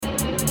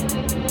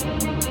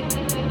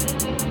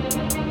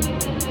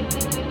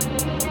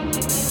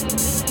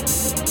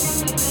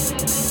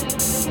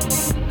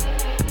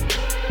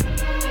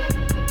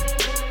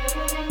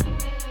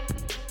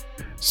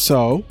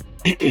So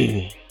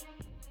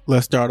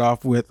let's start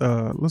off with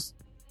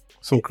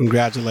some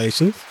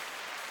congratulations.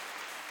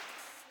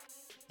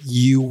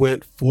 You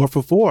went 4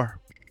 for 4.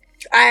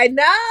 I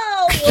know.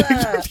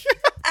 I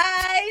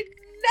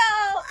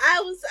know.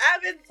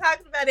 I've been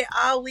talking about it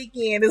all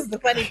weekend. This is the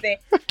funny thing.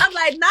 I'm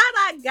like,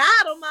 I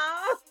got them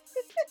all.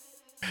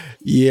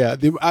 Yeah,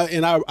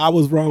 I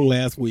was wrong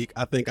last week.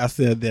 I think I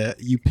said that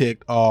you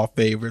picked all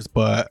favorites,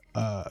 but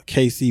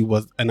KC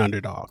was an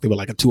underdog. They were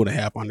like a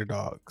 2.5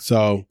 underdog.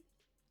 So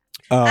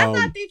I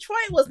thought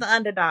Detroit was the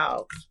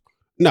underdog.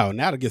 No,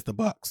 not against the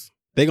Bucks.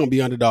 They're gonna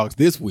be underdogs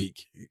this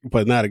week,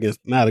 but not against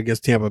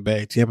Tampa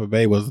Bay. Tampa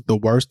Bay was the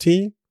worst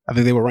team. I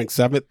think they were ranked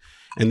 7th,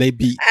 and they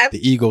beat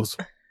the Eagles.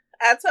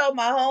 I told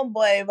my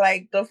homeboy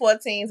like the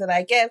 14s, and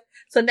I guess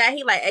so. Now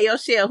he like, "Hey, yo,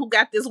 Chelle, who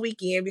got this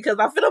weekend?" Because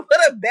I'm finna put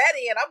a bet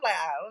in. I'm like,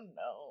 I don't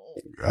know.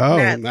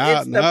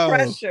 It's the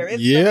pressure.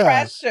 It's the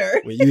pressure.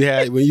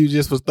 when you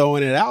just was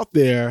throwing it out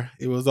there,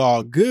 it was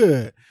all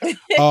good.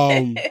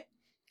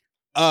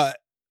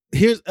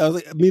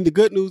 The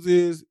good news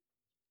is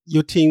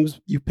your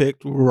teams you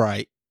picked were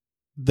right.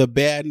 The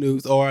bad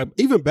news, or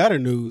even better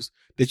news,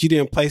 that you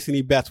didn't place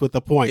any bets with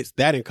the points.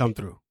 That didn't come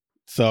through.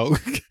 So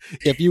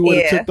if you would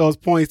have took those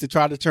points to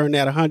try to turn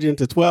that 100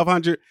 into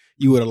 1,200,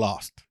 you would have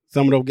lost.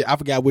 Some of them, I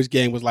forgot which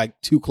game was like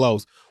too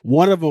close.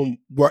 One of them,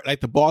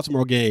 like the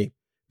Baltimore game,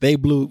 they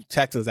blew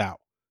Texans out.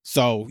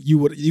 So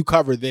you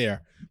covered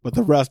there, but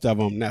the rest of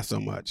them, not so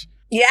much.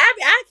 Yeah,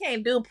 I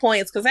can't do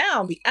points because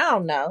I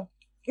don't know.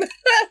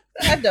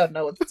 I don't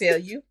know what to tell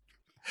you.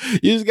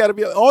 You just got to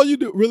be, all you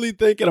really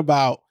thinking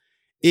about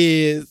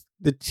is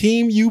the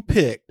team you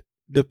picked,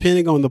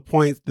 depending on the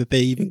points that they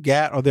even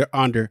got or they're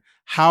under,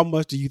 how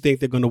much do you think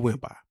they're going to win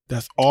by?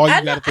 That's all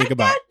you got to think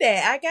about.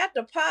 I got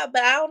the pot,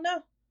 but I don't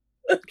know.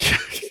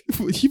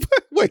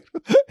 Wait,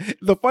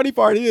 the funny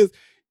part is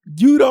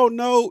you don't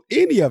know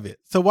any of it.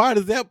 So why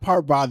does that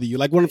part bother you?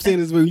 Like what I'm saying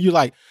is when you're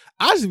like,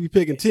 I should be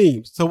picking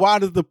teams. So why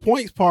does the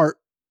points part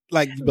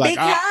because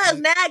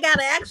now I got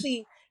to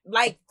actually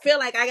feel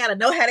like I got to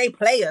know how they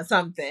play or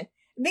something.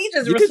 Me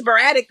just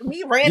sporadic,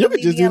 me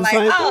randomly being like,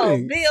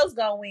 oh, Bills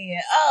gonna win.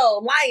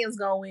 Oh, Lions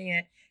gonna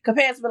win.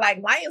 Compared to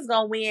like, Lions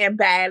gonna win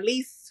by at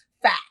least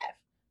 5.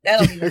 That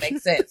don't even make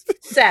sense.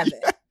 7.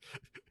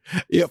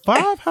 Yeah,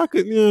 5? How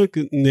could, 5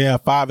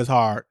 is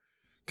hard.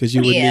 Because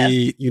you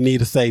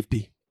need a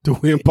safety to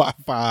win by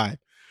 5.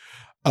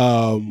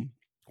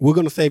 We're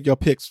going to save your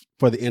picks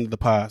for the end of the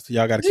pod. So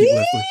y'all got to keep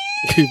listening.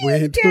 Keep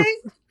waiting.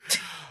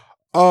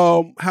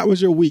 How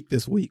was your week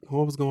this week?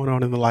 What was going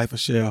on in the life of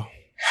Chelle?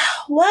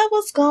 What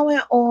was going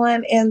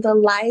on in the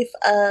life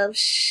of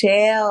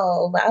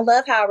Chelle? I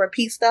love how I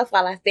repeat stuff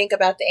while I think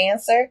about the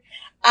answer.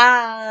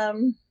 I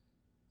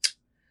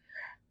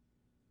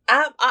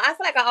feel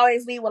like I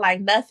always leave with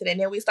like nothing, and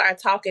then we start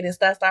talking and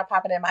stuff start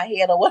popping in my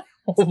head or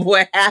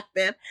what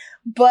happened.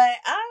 But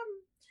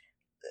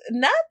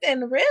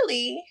nothing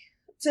really,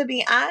 to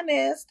be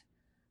honest.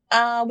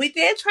 We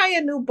did try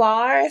a new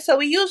bar. So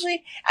we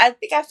usually, I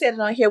think I've said it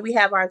on here, we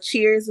have our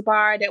Cheers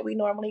bar that we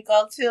normally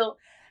go to.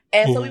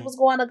 And so we was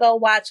going to go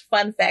watch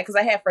Fun Fact because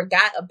I had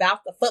forgot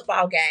about the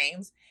football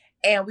games.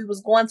 And we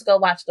was going to go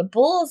watch the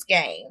Bulls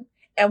game.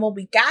 And when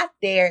we got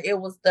there, it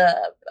was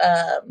the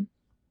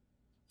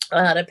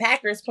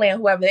Packers playing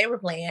whoever they were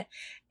playing.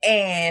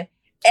 And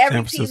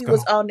every TV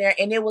was on there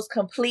and it was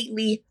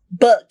completely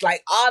booked.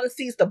 Like all the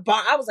seats, the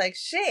bar. I was like,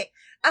 shit,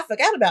 I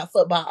forgot about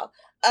football.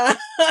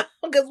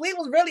 Because we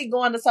was really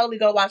going to solely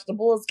go watch the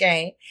Bulls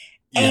game.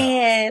 Yeah.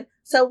 And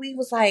so we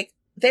was like,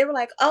 they were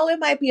like, oh, it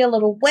might be a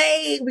little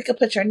wait. We could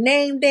put your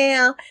name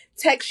down,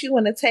 text you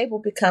when the table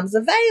becomes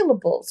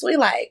available. So we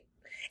like,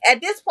 at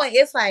this point,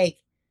 it's like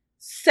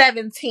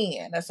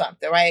 7:10 or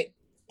something, right?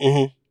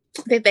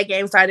 Mm-hmm. I think that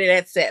game started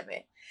at 7.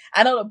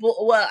 I know I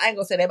ain't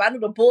gonna say that, but I knew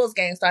the Bulls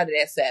game started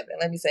at 7.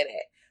 Let me say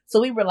that.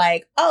 So we were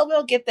like, oh,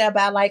 we'll get there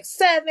by like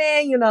 7.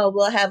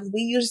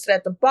 We usually sit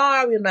at the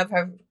bar. We never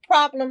have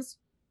problems.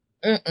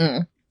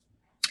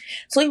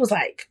 So he was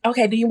like,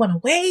 okay, do you want to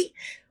wait?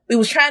 We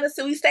was trying to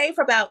see, we stayed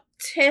for about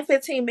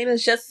 10-15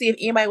 minutes just to see if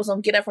anybody was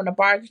going to get up from the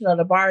bar.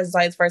 The bar is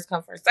always first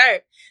come, first serve.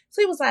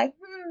 So he was like,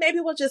 maybe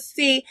we'll just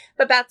see.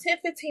 But about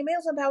 10-15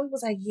 minutes about, we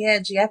was like, yeah,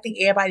 G, I think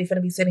everybody's going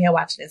to be sitting here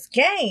watching this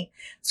game.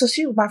 So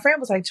my friend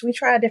was like, should we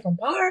try a different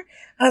bar?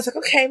 I was like,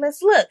 okay,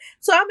 let's look.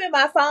 So I'm in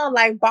my phone,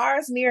 like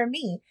bars near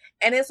me.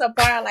 And it's a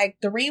bar like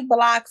 3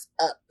 blocks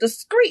up the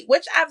street,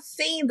 which I've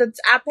seen,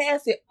 I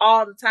pass it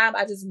all the time.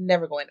 I just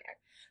never go in there.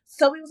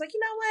 So we was like, you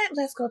know what?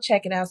 Let's go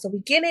check it out. So we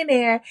get in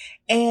there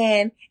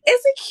and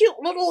it's a cute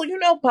little,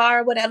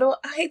 bar, whatever.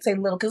 I hate to say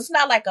little because it's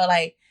not like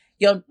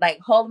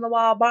hole in the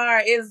wall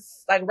bar.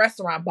 It's like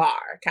restaurant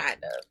bar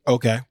kind of.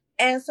 Okay.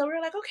 And so we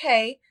were like,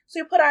 okay. So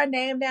we put our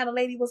name down. The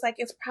lady was like,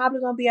 it's probably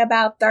going to be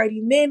about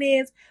 30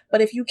 minutes. But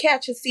if you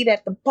catch a seat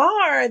at the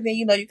bar, then,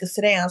 you can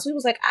sit down. So he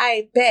was like,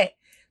 I bet.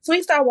 So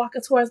we started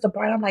walking towards the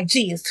bar and I'm like,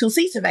 gee, it's 2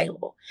 seats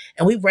available.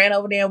 And we ran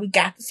over there and we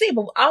got the seat.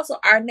 But also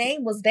our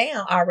name was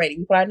down already.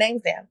 We put our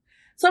names down.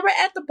 So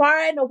we're at the bar,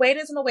 and the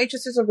waiters and the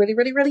waitresses are really,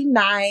 really, really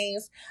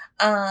nice.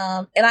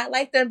 And I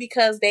like them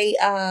because they,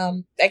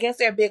 I guess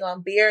they're big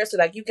on beer. So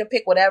like you can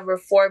pick whatever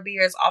 4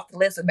 beers off the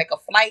list and make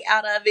a flight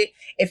out of it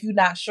if you're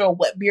not sure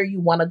what beer you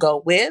want to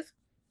go with.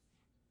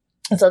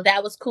 And so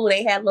that was cool.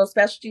 They had little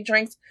specialty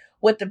drinks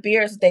with the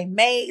beers they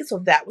made. So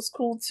that was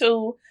cool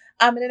too.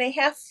 And then they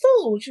have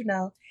food, you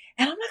know.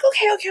 And I'm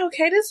like,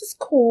 okay, this is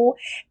cool.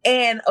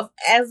 And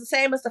as the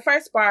same as the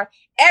first bar,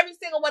 every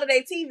single one of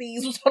their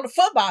TVs was on the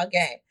football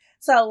game.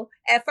 So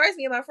at first,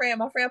 me and my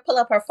friend pull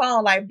up her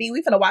phone like, B,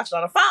 we finna watch it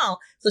on the phone.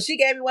 So she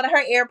gave me one of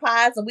her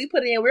AirPods and we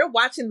put it in. We were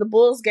watching the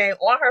Bulls game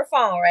on her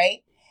phone,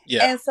 right?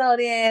 Yeah. And so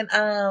then,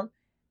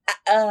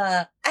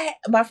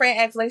 my friend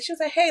asked, like, she was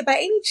like, hey, by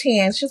any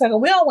chance, she was like,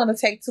 we don't want to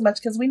take too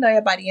much because we know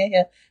everybody in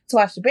here to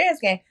watch the Bears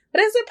game,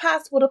 but is it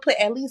possible to put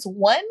at least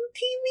one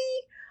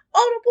TV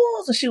on the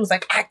Bulls? And she was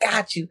like, I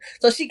got you.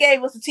 So she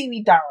gave us the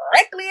TV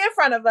directly in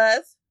front of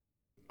us.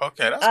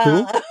 Okay, that's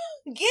cool.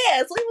 Yeah,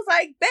 so he was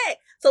like, bet.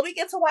 So we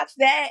get to watch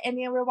that, and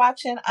then we're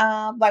watching,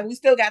 like, we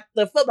still got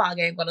the football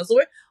game going on. So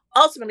we're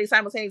ultimately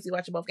simultaneously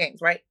watching both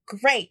games, right?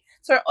 Great.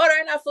 So we're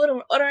ordering our food and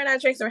we're ordering our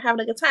drinks and we're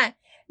having a good time.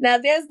 Now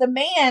there's the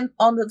man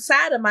on the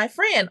side of my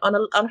friend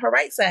on her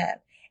right side.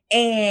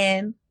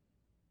 And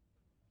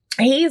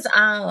he's,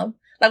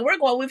 like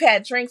we've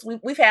had drinks.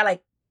 We had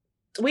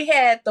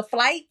the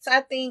flights,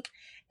 I think,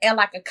 and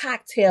like a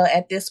cocktail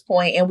at this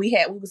point, and we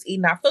was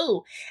eating our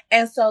food.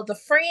 And so the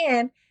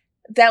friend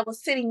that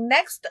was sitting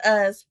next to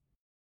us,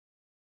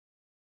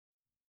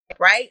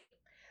 right?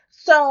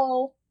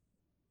 So,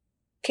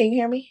 can you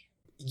hear me?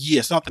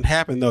 Yeah, something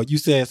happened though. You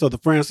said, so the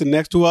friend sitting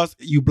next to us,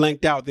 you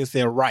blanked out, they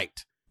said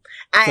right.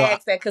 I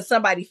asked that because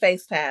somebody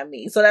FaceTimed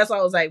me. So that's why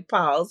I was like,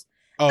 pause.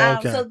 Oh,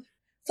 okay.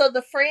 So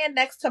the friend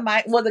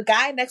the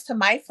guy next to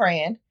my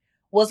friend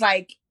was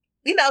like,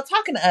 you know,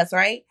 talking to us,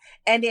 right?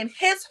 And then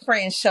his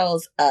friend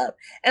shows up.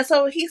 And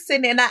so he's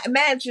sitting there, and I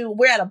imagine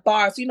we're at a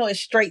bar, so you know it's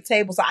straight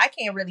table, so I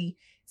can't really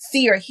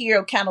see or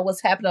hear kind of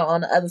what's happening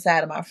on the other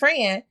side of my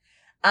friend.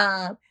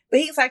 But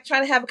he's like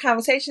trying to have a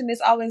conversation.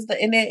 It's always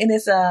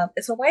it's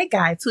a white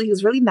guy too. He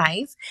was really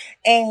nice.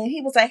 And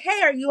he was like,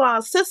 hey, are you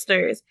all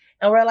sisters?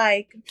 And we're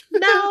like,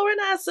 no, we're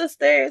not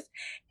sisters.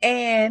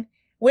 And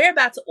we're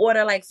about to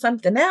order like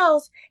something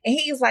else. And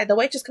he's like, the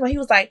waitress come on. He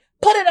was like,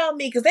 put it on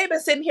me. Cause they've been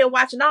sitting here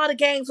watching all the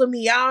games with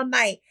me all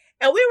night.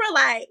 And we were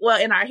like,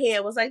 well, in our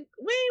head was like,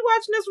 we ain't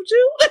watching this with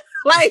you.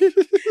 Like,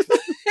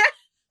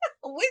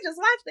 we just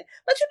watched it.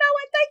 But you know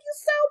what? Thank you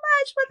so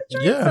much for the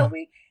drink. Yeah. So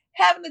we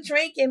having a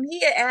drink, and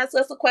he had asked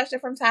us a question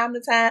from time to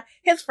time.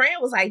 His friend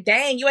was like,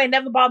 dang, you ain't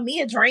never bought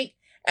me a drink.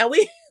 And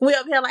we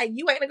up here like,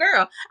 you ain't a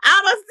girl.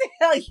 I must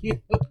tell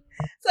you.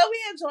 So we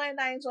enjoying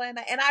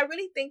that. And I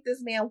really think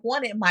this man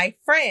wanted my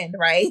friend,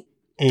 right?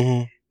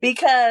 Mm-hmm.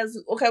 Because,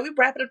 okay, we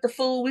wrapping up the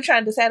food. We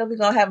trying to decide if we're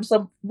going to have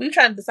we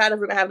trying to decide if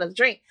we're going to have another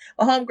drink.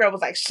 My homegirl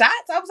was like,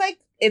 shots? I was like,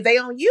 is they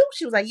on you?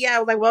 She was like, yeah. I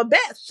was like, well, bet,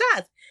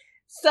 shots.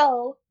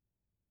 So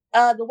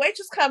the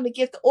waitress come to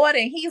get the order,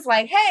 and he's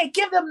like, hey,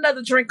 give them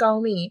another drink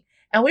on me.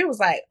 And we was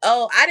like,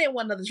 oh, I didn't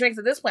want another drink.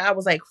 At this point, I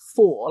was like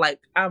full. Like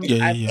I've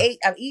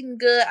eaten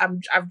good.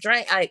 I've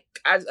drank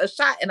a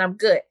shot and I'm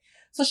good.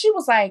 So she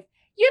was like,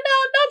 you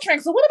know, no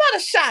drinks. So what about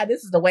a shot?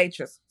 This is the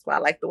waitress. That's why I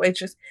like the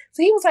waitress.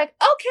 So he was like,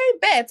 okay,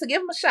 bet, to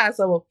give him a shot.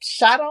 So a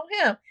shot on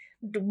him.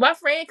 My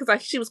friend, because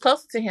like she was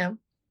closer to him,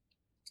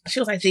 she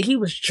was like, gee, he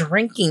was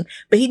drinking,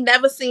 but he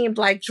never seemed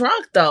like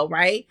drunk though,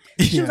 right?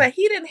 She was like,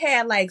 he didn't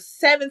have like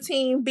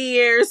 17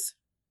 beers.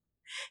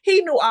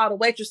 He knew all the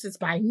waitresses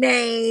by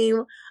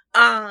name.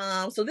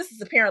 So this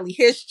is apparently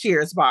his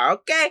Cheers bar,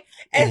 okay?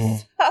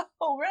 And so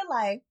we're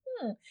like,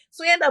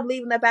 So we end up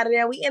leaving up out of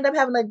there. We end up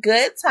having a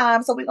good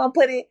time. So we're gonna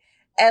put it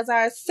as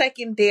our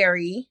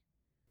secondary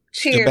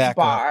Cheers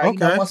bar. Okay. You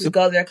know, once we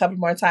go there a couple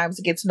more times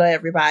to get to know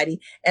everybody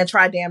and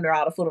try damn near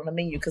all the food on the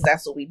menu, because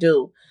that's what we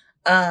do.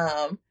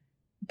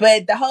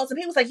 But the whole time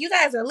he was like, you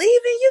guys are leaving?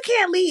 You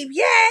can't leave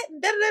yet. We're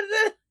like,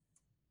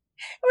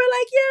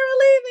 yeah,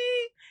 we're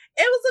leaving.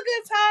 It was a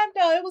good time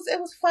though. It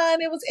was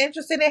fun. It was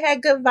interesting. It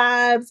had good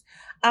vibes.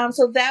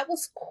 So that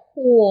was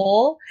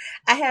cool.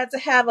 I had to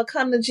have a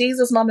come to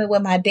Jesus moment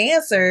with my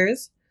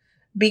dancers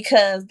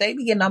because they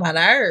be getting on my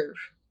nerve.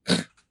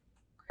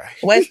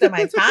 Wasting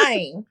my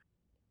time.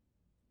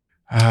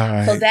 All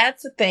right. So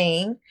that's a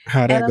thing.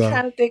 How'd that go? I'm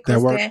trying to think,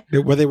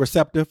 were they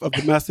receptive of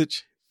the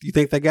message? Do you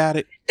think they got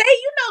it?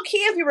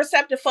 Kids be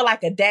receptive for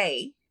like a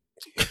day.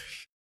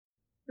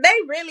 They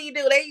really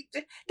do.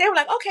 They were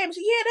like, okay,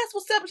 yeah, that's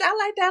what's up.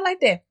 I like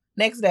that.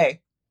 Next day,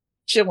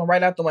 shit went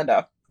right out the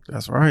window.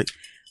 That's right.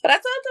 But I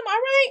told them, all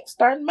right,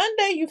 starting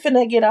Monday, you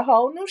finna get a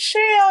whole new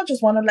Chelle.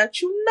 Just want to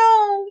let you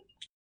know.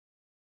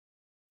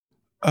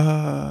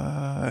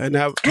 And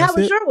how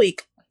was your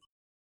week?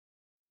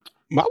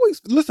 My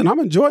week's, listen, I'm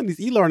enjoying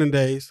these e-learning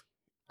days.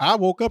 I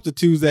woke up to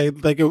Tuesday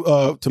thinking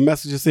to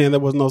messages saying there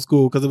was no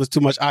school because it was too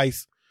much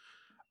ice.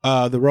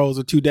 The roads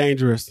are too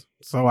dangerous.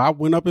 So I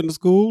went up into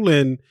school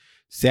and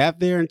sat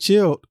there and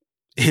chilled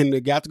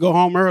and got to go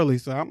home early.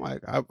 So I'm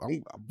like, I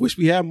wish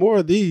we had more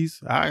of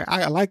these.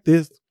 I like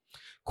this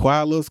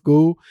quiet little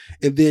school.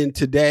 And then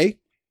today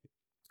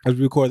as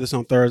we record this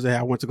on Thursday,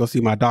 I went to go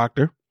see my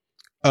doctor.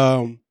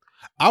 I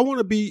want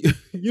to be,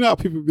 you know how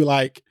people be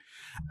like,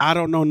 I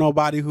don't know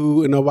nobody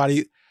who and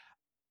nobody.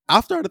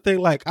 I started to think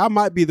like I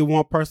might be the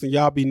one person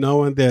y'all be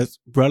knowing that's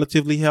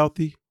relatively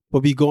healthy,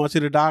 but be going to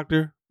the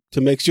doctor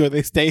to make sure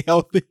they stay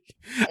healthy.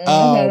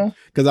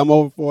 Because I'm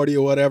over 40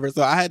 or whatever.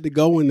 So I had to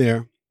go in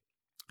there.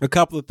 A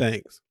couple of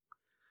things.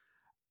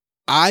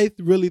 I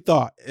really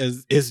thought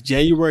it's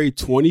January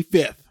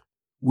 25th.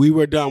 We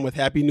were done with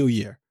Happy New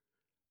Year.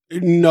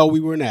 No,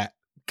 we were not.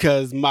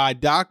 Because my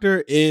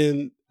doctor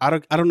I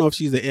don't know if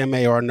she's an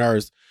MA or a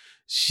nurse.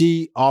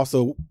 She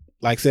also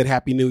like said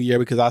Happy New Year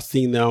because I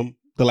seen them.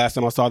 The last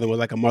time I saw them was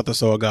like a month or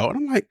so ago. And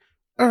I'm like,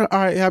 all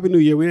right, Happy New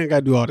Year. We ain't got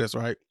to do all this,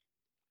 right?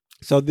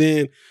 So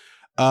then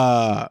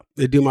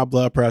they do my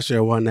blood pressure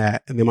and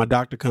whatnot. And then my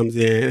doctor comes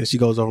in and she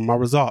goes over my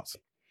results.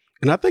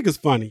 And I think it's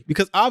funny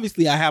because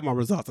obviously I have my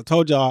results. I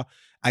told y'all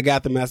I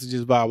got the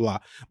messages, blah, blah.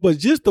 But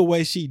just the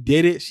way she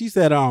did it, she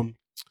said,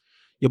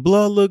 your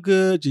blood look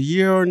good,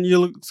 your urine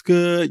looks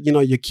good, you know,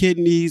 your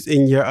kidneys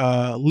and your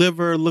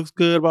liver looks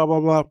good, blah,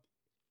 blah, blah.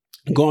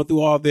 Going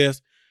through all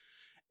this.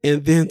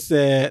 And then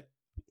said,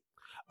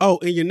 oh,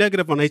 and you're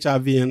negative on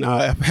HIV and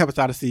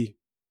hepatitis C.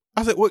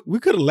 I said, well, we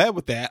could have led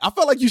with that. I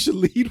felt like you should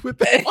lead with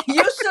that.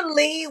 You should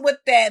lead with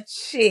that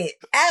shit.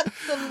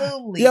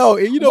 Absolutely. Yo,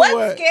 and you know what?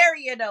 What's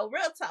scarier though?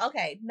 Real talk.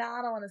 Okay, no,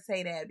 I don't want to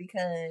say that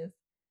because,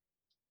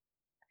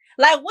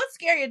 like, what's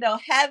scarier though?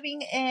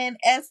 Having an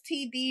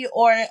STD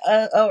or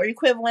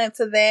equivalent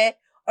to that,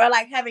 or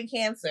like having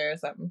cancer or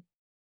something?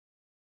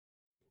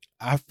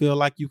 I feel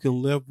like you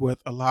can live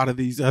with a lot of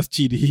these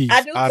STDs.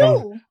 I do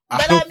too.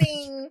 But I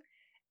mean,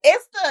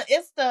 it's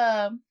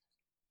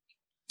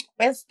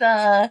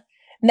the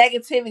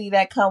negativity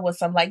that come with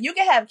some. Like, you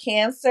can have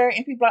cancer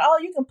and people are, oh,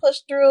 you can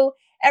push through,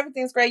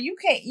 everything's great. You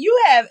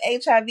have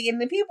HIV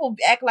and then people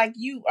act like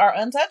you are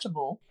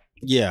untouchable.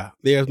 Yeah,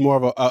 there's more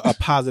of a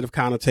positive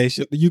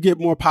connotation. You get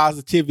more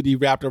positivity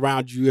wrapped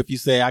around you if you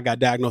say I got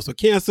diagnosed with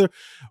cancer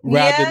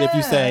rather than if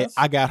you say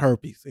I got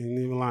herpes. And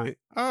you're like,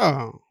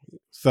 oh,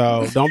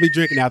 so don't be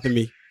drinking after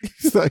me.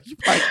 So you're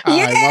like, all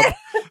right,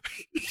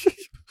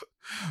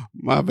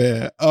 my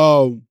bad.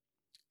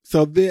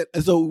 So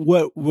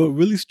what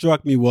really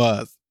struck me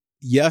was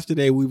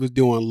yesterday we was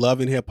doing Love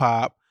and Hip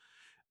Hop,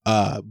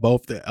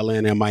 both the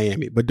Atlanta and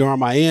Miami. But during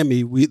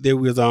Miami, there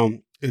was I'll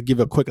give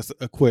a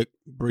quick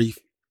brief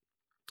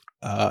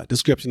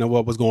description of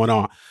what was going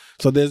on.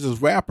 So there's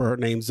this rapper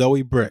named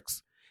Zoe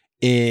Bricks,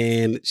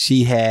 and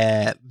she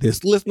had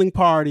this listening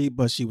party,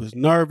 but she was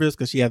nervous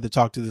because she had to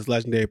talk to this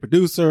legendary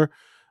producer,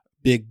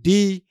 Big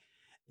D,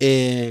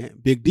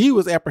 and Big D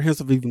was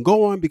apprehensive even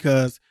going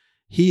because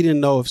he didn't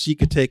know if she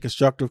could take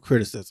constructive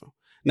criticism.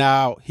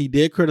 Now, he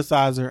did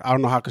criticize her. I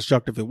don't know how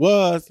constructive it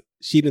was.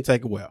 She didn't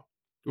take it well,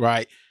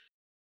 right?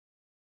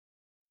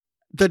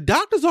 The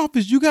doctor's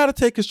office, you got to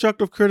take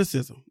constructive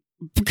criticism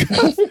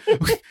because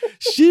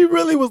she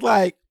really was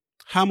like,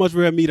 how much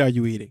red meat are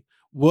you eating?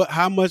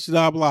 How much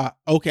blah, blah.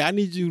 Okay, I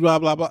need you blah,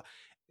 blah, blah.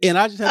 And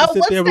I just had to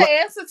sit there. What's the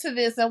answer to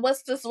this? And what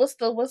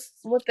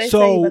they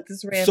say about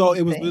this red meat? So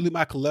it was really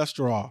my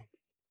cholesterol.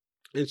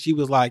 And she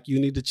was like, you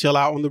need to chill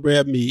out on the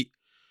red meat.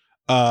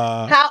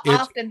 How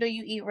often do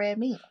you eat red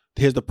meat?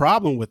 Here's the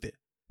problem with it.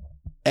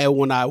 And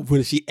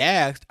when she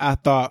asked, I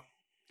thought,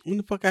 when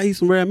the fuck I eat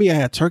some red meat? I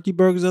had turkey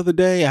burgers the other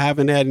day. I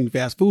haven't had any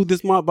fast food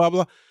this month, blah,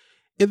 blah.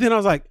 And then I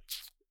was like,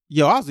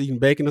 yo, I was eating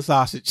bacon and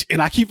sausage.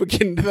 And I keep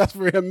forgetting that's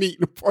red meat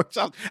and pork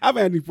chops. I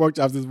haven't had any pork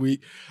chops this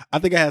week. I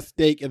think I had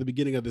steak at the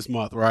beginning of this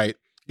month, right?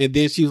 And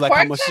then she was like,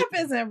 pork chop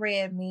isn't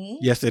red meat.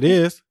 Yes, it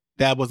is.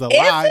 That was a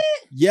lie.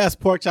 It? Yes,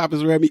 pork chop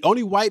is red meat.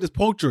 Only white is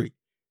poultry.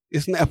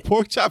 It's not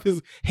pork chop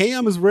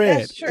ham is red.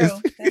 That's true.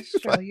 That's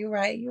true. You're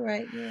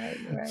right.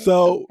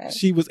 So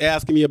she was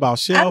asking me about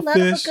shellfish. I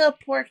love a good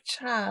pork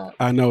chop.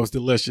 I know, it's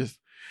delicious.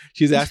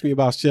 She's asking me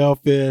about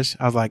shellfish.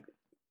 I was like,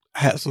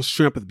 I had some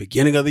shrimp at the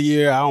beginning of the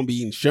year. I don't be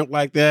eating shrimp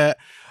like that.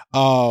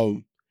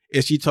 And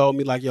she told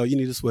me like, yo, you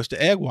need to switch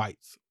to egg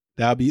whites.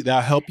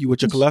 That'll help you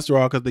with your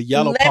cholesterol because the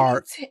yellow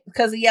part.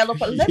 Because the yellow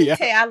part. Let me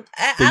tell you,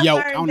 I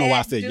yellow. I don't know why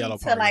I said yellow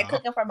part. To like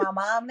cooking for my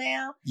mom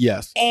now.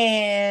 Yes.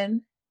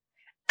 And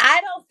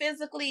I don't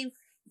physically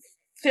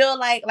feel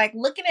like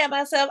looking at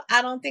myself,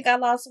 I don't think I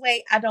lost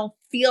weight. I don't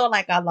feel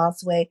like I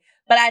lost weight.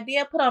 But I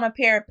did put on a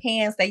pair of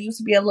pants that used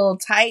to be a little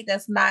tight.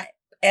 That's not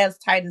as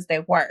tight as they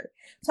were.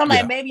 So I'm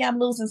like, maybe I'm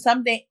losing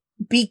something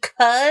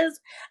because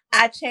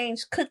I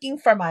changed cooking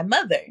for my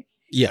mother.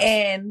 Yeah.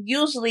 And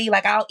usually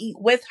like I'll eat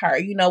with her,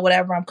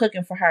 whatever I'm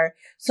cooking for her.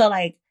 So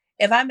like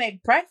if I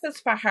make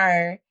breakfast for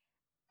her,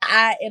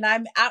 I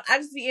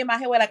just be in my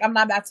head where like I'm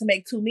not about to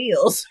make 2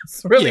 meals.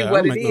 It's really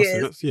what it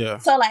is. Yeah.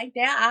 So like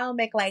now I'll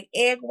make like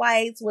egg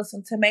whites with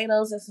some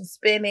tomatoes and some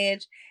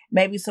spinach,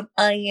 maybe some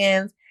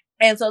onions,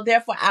 and so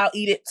therefore I'll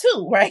eat it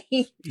too, right?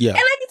 Yeah. And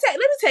let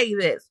me tell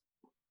you this.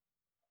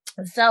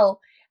 So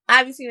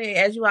obviously,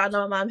 as you all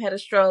know, my mom had a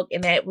stroke,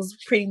 and that was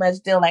pretty much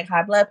still like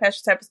high blood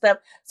pressure type of stuff.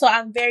 So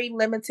I'm very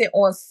limited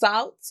on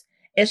salt,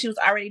 and she was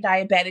already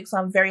diabetic, so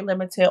I'm very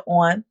limited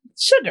on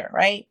sugar,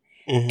 right?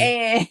 Mm-hmm.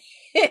 And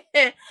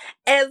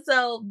And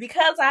so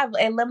because I've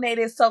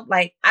eliminated soap,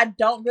 like I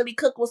don't really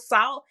cook with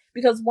salt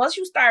because once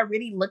you start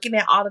really looking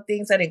at all the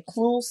things that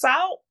include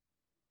salt,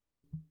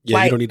 Yeah,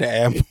 like, you don't need to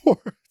add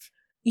more.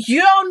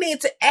 You don't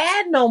need to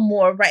add no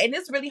more, right? And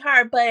it's really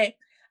hard, but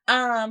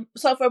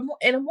so for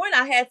in the morning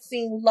I had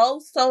seen low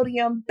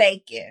sodium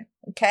bacon.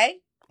 Okay.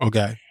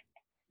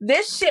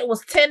 This shit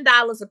was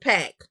 $10 a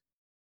pack.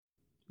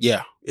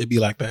 Yeah, it'd be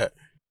like that.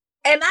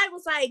 And I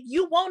was like,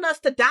 you want us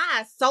to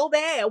die so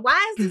bad.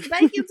 Why is this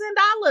bacon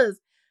 $10?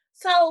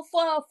 So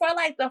for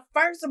like the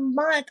first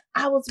month,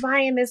 I was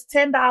buying this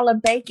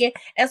 $10 bacon.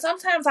 And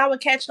sometimes I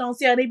would catch it on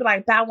sale. They'd be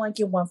like, buy one,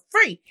 get one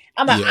free.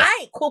 I'm like, all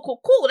right,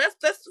 cool. That's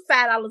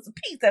 $5 a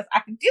piece. I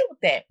can deal with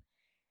that.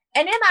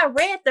 And then I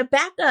read the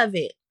back of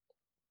it.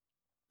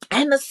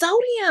 And the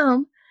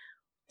sodium,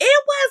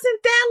 it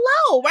wasn't that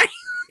low, right?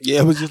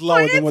 Yeah, it was just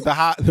lower than what the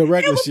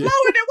regular shit. It was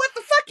lower than what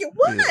the fuck it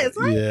was,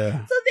 right?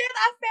 Yeah. So then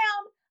I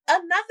found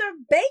another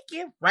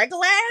bacon,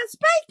 regular ass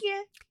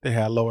bacon. They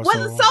had lower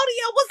sodium. When the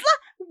sodium was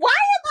low. Why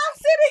am I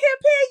sitting here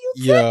paying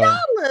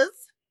you $10?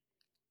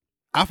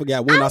 I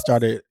forgot when I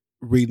started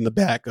reading the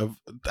back of,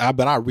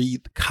 but I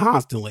read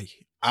constantly.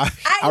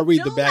 I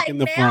read the back and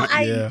the front.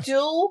 I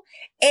do.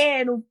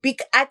 And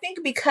I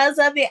think because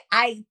of it,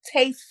 I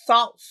taste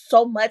salt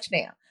so much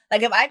now.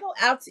 Like if I go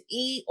out to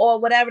eat or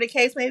whatever the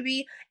case may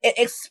be,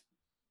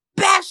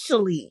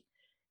 especially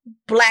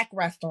black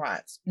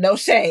restaurants, no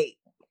shade,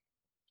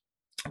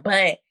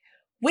 but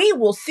we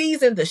will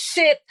season the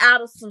shit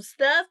out of some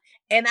stuff.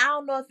 And I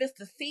don't know if it's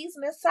the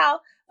seasoning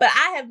salt, but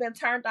I have been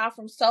turned off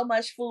from so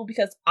much food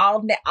because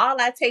all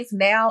I taste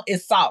now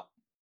is salt.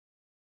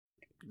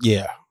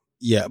 Yeah.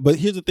 But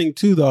here's the thing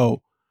too,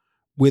 though,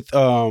 with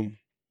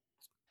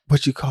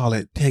what you call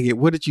it? Dang it!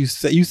 What did you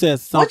say? You said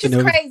something. Which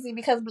is crazy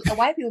because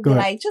white people be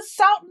like, just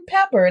salt and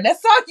pepper, and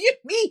that's all you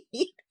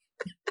need.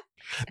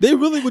 They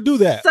really would do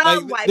that.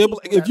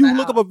 If you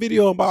look up a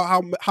video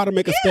about how to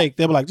make a steak,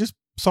 they'll be like, just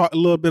a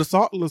little bit of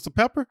salt, a little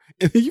pepper,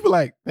 and then you be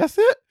like, that's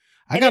it.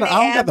 I don't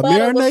got the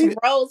marinade. Some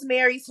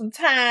rosemary, some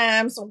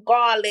thyme, some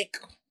garlic.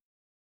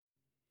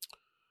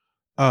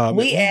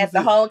 We add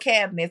the whole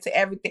cabinet to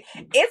everything.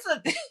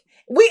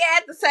 We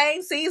add the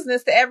same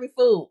seasonings to every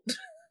food.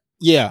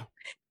 Yeah.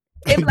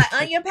 It's like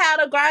onion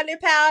powder,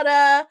 garlic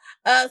powder,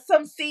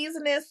 some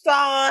seasoning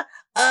salt,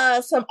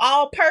 some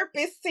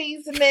all-purpose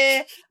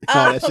seasoning.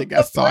 All that shit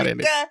got salt in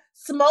it.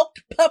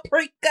 Smoked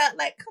paprika.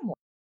 Like, come on.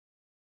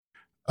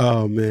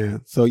 Oh,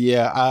 man. So,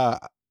 yeah, I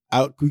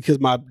because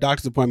my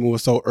doctor's appointment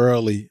was so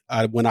early,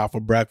 I went out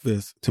for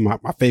breakfast to my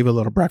favorite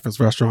little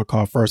breakfast restaurant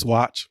called First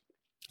Watch.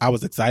 I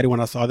was excited when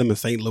I saw them in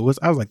St. Louis.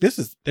 I was like, this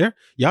is there.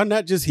 Y'all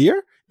not just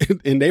here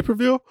in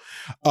Naperville?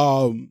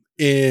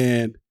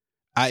 And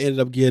I ended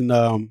up getting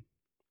an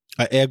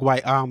egg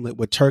white omelet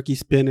with turkey,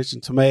 spinach,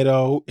 and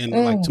tomato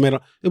like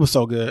tomato. It was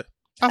so good.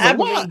 I was like,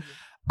 what?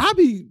 I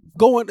be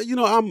going,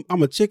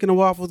 I'm a chicken and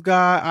waffles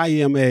guy. I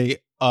am a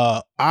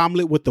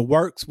omelet with the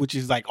works, which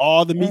is like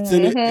all the meats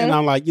in it. And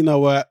I'm like, you know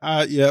what?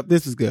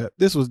 This is good.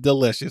 This was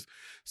delicious.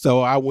 So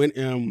I went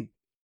and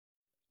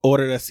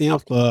ordered at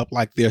Sam's Club,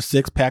 like their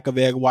 6-pack of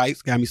egg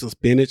whites, got me some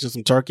spinach and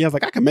some turkey. I was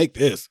like, I can make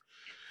this.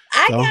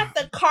 I got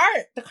the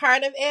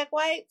cart of egg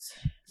whites.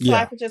 So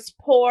I could just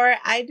pour.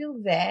 I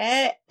do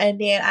that.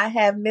 And then I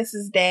have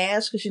Mrs.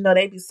 Dash, because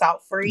they be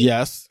salt free.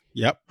 Yes.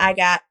 Yep. I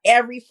got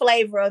every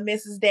flavor of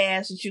Mrs.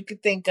 Dash that you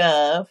could think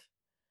of.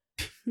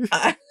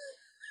 I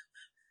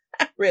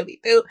really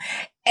do.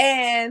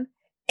 And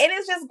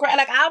it's just great.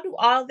 Like, I'll do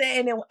all that.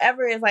 And then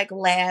whatever is like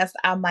last,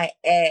 I might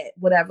add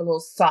whatever little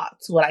salt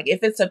to it. Like, if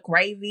it's a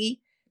gravy,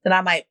 then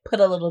I might put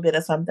a little bit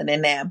of something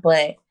in that.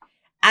 But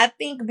I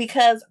think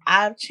because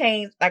I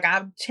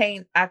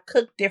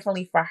cook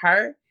differently for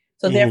her.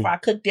 So therefore I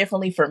cook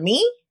differently for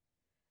me,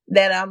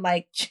 that I'm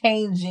like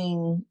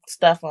changing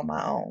stuff on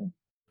my own.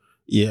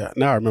 Yeah.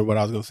 Now I remember what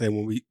I was going to say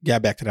when we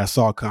got back to that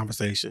salt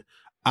conversation.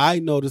 I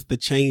noticed the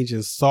change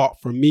in salt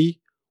for me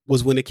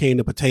was when it came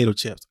to potato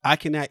chips. I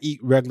cannot eat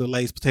regular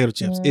Lay's potato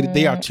chips.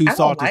 They are too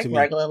salty to me. I don't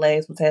like regular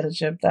Lay's potato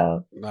chip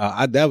though.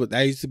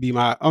 That used to be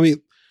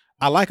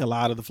I like a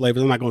lot of the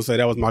flavors. I'm not going to say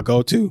that was my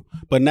go-to,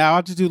 but now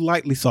I just do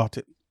lightly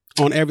salted.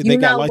 On everything,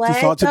 got lightly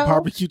salted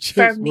barbecue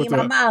chips. For me,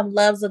 my mom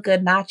loves a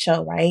good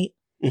nacho, right?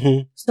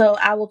 Mm-hmm. So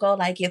I will go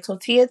get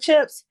tortilla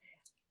chips.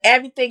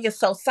 Everything is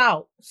so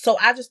salt. So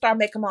I just start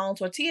making my own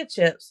tortilla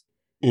chips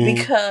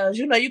because,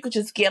 you could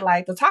just get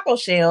the taco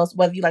shells,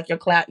 whether you like your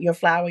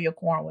flour, your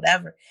corn,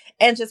 whatever,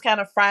 and just kind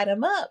of fry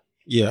them up.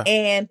 Yeah.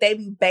 And they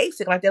be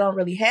basic. They don't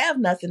really have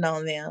nothing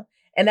on them.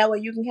 And that way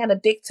you can kind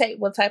of dictate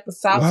what type of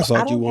salt.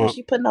 Well, I don't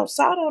usually put no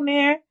salt on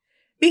there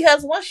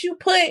because once you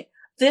put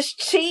this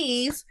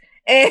cheese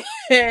and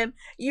this,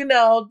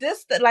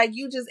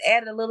 you just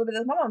added a little bit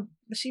of, my mom,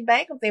 she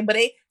bank thing. But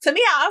to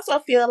me, I also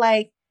feel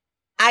like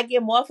I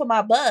get more for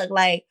my buck.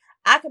 Like,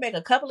 I can make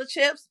a couple of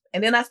chips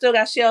and then I still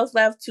got shells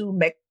left to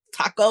make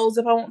tacos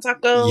if I want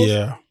tacos.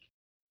 Yeah.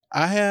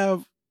 I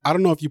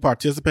don't know if you're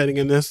participating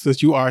in this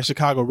since you are a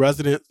Chicago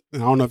resident.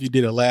 And I don't know if you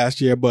did it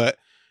last year, but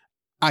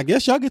I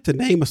guess y'all get to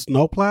name a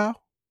snowplow.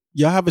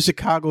 Y'all have a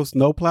Chicago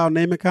snowplow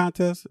naming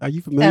contest? Are you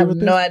I familiar have with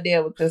this? no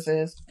idea what this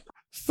is.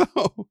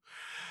 So,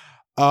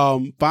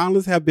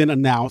 finalists have been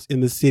announced in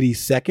the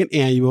city's second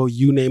annual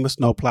You Name a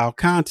Snowplow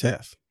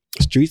contest.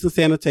 Streets and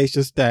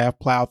sanitation staff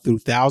plowed through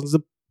thousands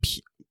of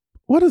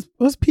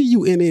what's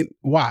PUNNY?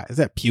 Is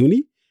that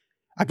puny?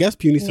 I guess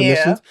puny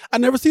submissions. I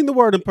never seen the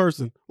word in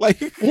person.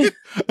 Like,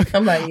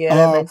 I'm like, yeah,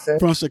 that makes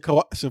sense.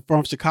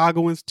 From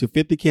Chicagoans to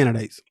 50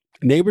 candidates.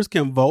 Neighbors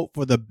can vote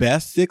for the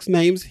best 6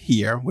 names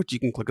here, which you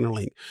can click on the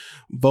link.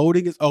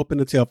 Voting is open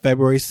until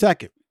February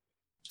 2nd.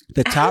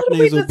 The top How do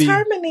names we will be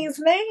determine these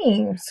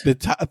names?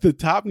 the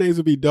top names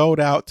will be doled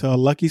out to a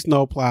lucky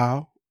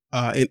snowplow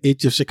in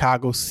each of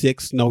Chicago's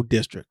 6 snow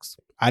districts.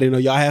 I didn't know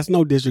y'all had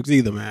snow districts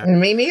either, man.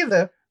 Me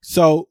neither.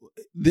 So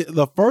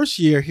the first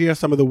year, here are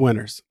some of the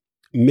winners: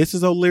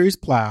 Mrs. O'Leary's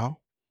Plow,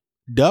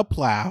 Dub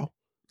Plow,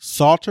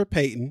 Salter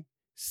Peyton,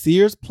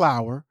 Sears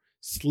Plower,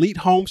 Sleet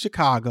Home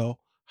Chicago,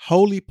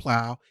 Holy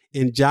Plow,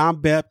 and John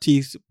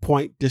Baptiste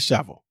Point de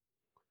Shovel.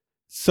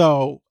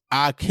 So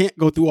I can't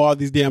go through all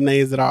these damn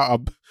names that are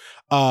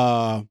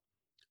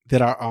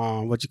that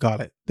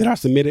are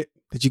submitted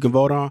that you can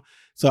vote on.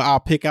 So I'll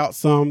pick out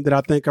some that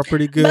I think are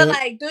pretty good. But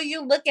like, do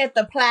you look at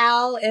the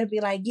plow and be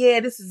like, yeah,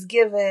 this is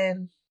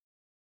given?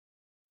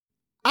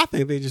 I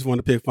think they just want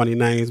to pick funny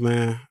names,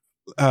 man.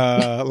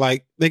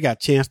 Like they got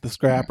Chance the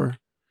Scrapper,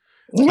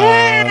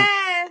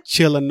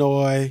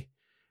 Chillinois,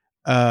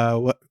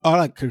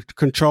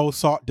 Control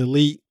Salt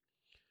Delete.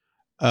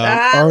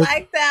 I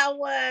like that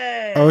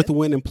one. Earth,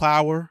 Wind, and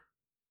Plower.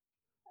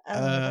 Oh,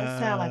 that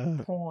sound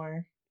like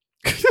porn.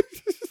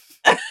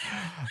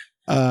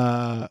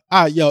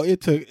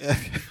 It took.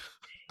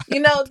 You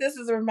know, this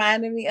is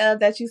reminding me of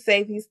that you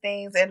say these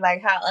things and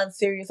like how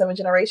unserious of a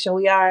generation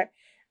we are.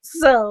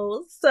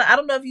 So I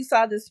don't know if you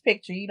saw this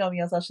picture. You know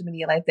me on social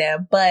media like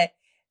that, but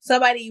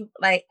somebody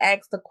like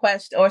asked a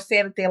question or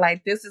said that they're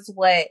like, "This is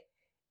what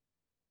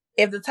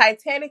if the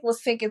Titanic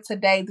was sinking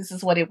today. This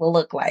is what it will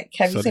look like."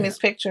 Have you seen this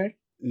picture?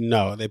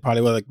 No, they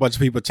probably were like a bunch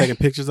of people taking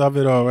pictures of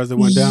it, or as it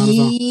went down or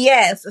something.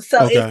 Yes,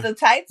 so it's the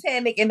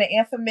Titanic and the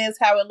infamous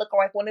how it looked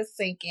like when it's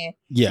sinking.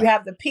 Yeah, you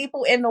have the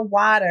people in the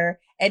water,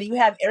 and you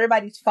have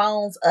everybody's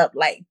phones up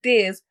like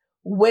this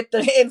with the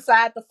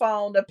inside the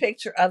phone the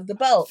picture of the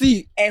boat.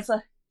 See, and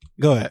so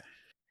go ahead.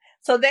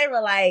 So they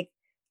were like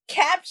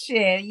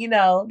caption, you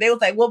know, they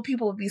was like what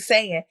people would be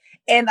saying,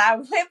 and I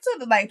went to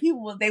the like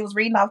people they was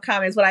reading off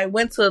comments, but I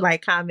went to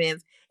like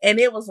comments, and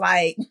it was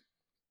like,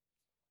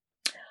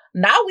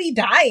 now we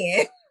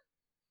dying.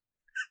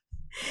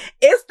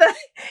 It's the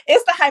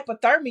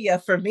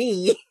hypothermia for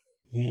me.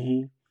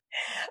 Mm-hmm.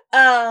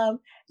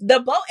 The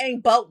boat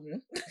ain't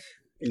boating.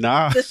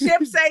 Nah. The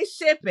ship say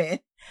shipping.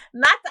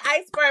 Not the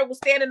iceberg was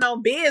standing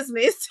on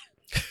business.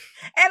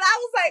 And I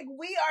was like,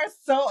 we are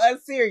so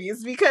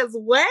unserious because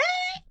what?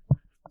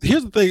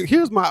 Here's the thing.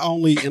 Here's my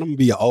only, and I'm gonna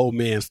be an old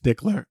man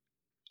stickler.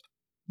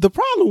 The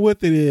problem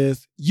with it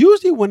is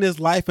usually when there's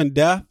life and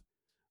death,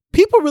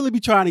 people really be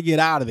trying to get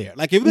out of there.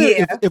 Like if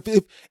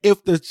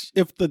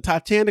the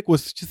Titanic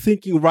was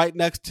sinking right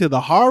next to the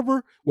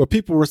harbor where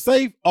people were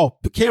safe,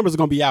 the cameras are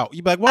gonna be out.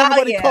 You be like, well,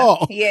 nobody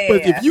call. Yeah,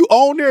 but if you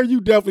own there,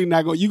 you definitely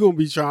not going. You gonna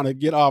be trying to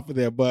get off of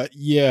there. But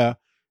yeah,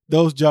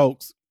 those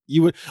jokes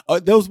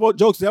those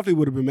jokes definitely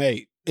would have been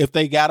made if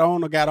they got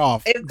on or got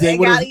off. If they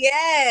got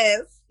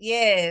yes.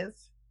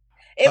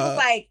 It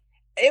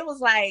was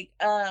like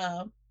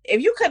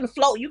if you couldn't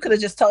float, you could have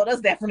just told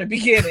us that from the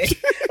beginning.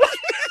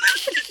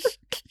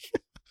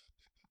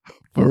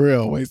 For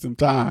real, waste some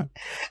time.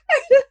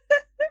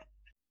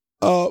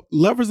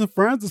 Lovers and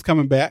Friends is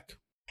coming back.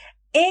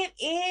 It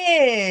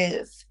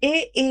is.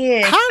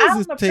 How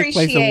does this take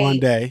place in one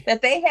day?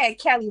 That they had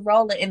Kelly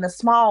Rowland in the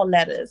small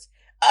letters.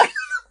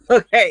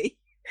 Okay.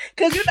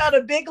 Because you know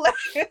the big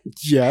letters.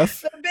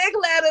 Yes. The big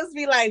letters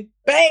be like,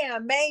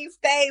 bam, main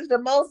stage, the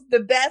most, the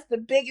best, the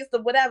biggest,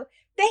 the whatever.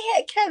 They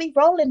had Kelly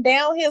Rowland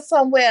down here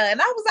somewhere.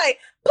 And I was like,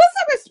 put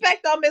some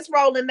respect on Miss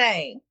Rowland's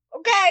name.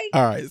 Okay.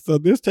 All right. So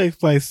this takes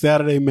place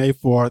Saturday, May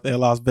 4th at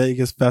Las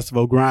Vegas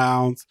Festival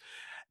Grounds.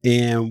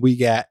 And we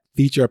got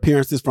feature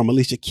appearances from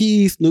Alicia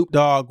Keys, Snoop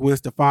Dogg, Gwen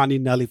Stefani,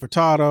 Nelly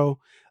Furtado,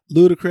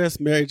 Ludacris,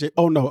 Mary J.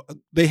 Oh, no.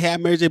 They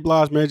had Mary J.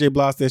 Blige. Mary J.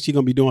 Blige said she's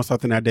going to be doing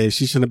something that day.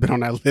 She shouldn't have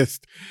been on that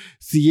list.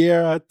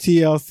 Sierra,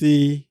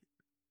 TLC,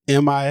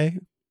 MIA,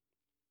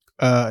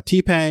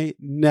 T-Pain,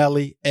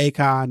 Nelly,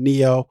 Akon,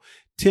 Neo,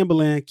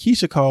 Timbaland,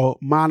 Keisha Cole,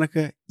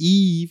 Monica,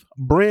 Eve,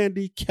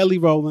 Brandy, Kelly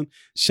Rowland,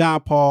 Sean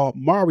Paul,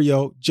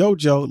 Mario,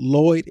 JoJo,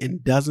 Lloyd,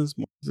 and dozens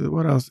more.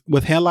 What else?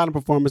 With headlining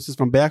performances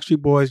from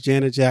Backstreet Boys,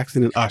 Janet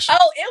Jackson, and Usher.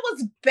 Oh, it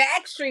was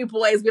Backstreet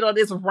Boys been on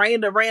this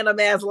random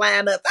ass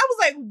lineup. I was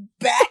like,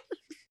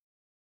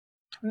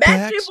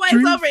 Backstreet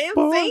Boys over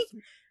NSYNC?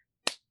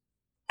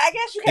 I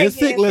guess you can't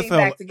get NSYNC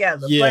back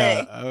together.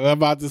 Yeah, I'm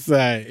about to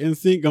say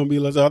NSYNC gonna be.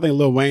 I think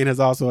Lil Wayne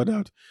has also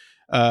adopted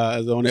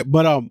is on it,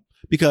 but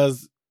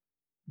because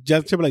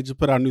Justin Timberlake just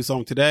put out a new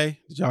song today.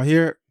 Did y'all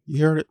hear it?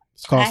 You heard it?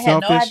 It's called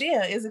Selfish. I had no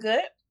idea. Is it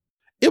good?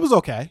 It was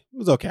okay.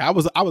 I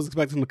was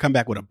expecting him to come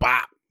back with a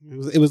bop,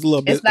 It was a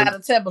little bit. It's not a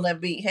Timberland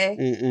beat,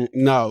 hey?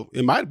 No,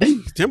 it might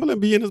be.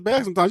 Timberland be in his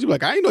bag sometimes. You be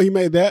like, I didn't know he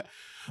made that.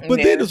 But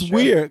Yeah, then it's true.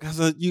 weird because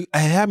it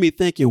had me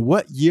thinking,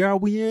 what year are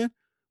we in?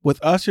 With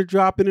Usher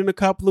dropping in a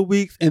couple of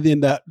weeks, and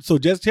then so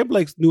Justin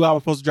Timberlake's new album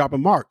was supposed to drop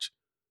in March.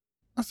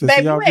 I said,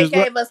 Baby, you ain't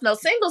gave us no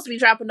singles to be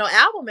dropping no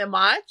album in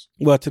March.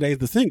 Well, today's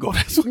the single.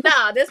 That's what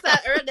No, that's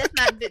not. That's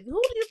not. Who do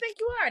you think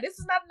you are? This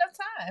is not enough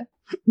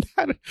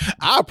time.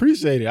 I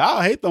appreciate it.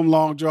 I hate them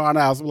long drawn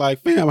outs. I'm like,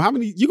 fam, how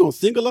many you gonna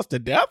single us to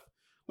death?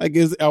 Like,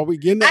 are we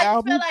getting the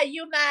album? I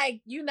feel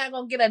like you're not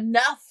gonna get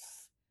enough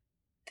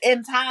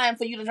in time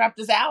for you to drop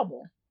this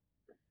album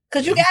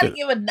because you got to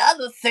give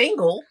another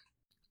single.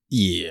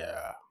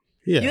 Yeah.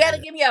 You got to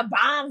give me a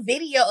bomb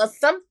video or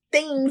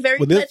something,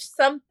 much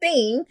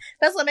something.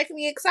 That's what makes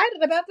me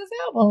excited about this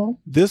album.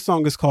 This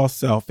song is called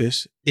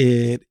Selfish.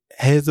 It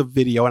has a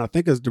video, and I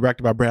think it's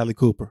directed by Bradley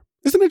Cooper.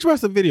 It's an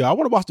interesting video. I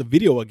want to watch the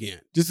video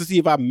again just to see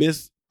if I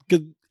missed,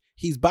 because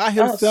he's by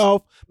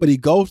himself, but he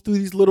goes through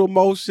these little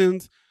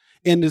motions.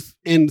 And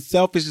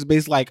Selfish is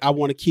basically like, I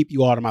want to keep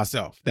you all to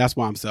myself. That's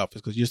why I'm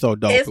selfish, because you're so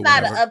dope. It's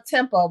not an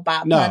up-tempo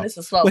bop. No, it's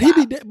a slow bop.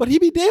 But he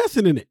be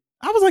dancing in it.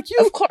 I was like,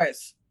 Of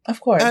course.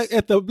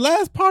 At the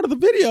last part of the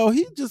video,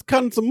 he just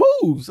cutting some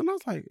moves, and I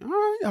was like, all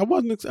right, I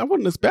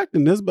wasn't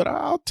expecting this, but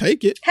I'll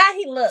take it. How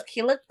he look?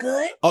 He look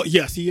good. Oh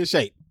yes, he in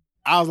shape.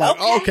 I was like,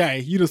 okay,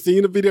 you done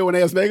seen the video when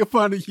they was making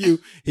fun of you.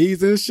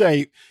 He's in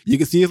shape. You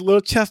can see his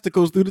little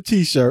chesticles through the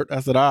t-shirt. I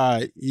said, all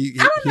right.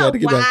 I don't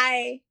know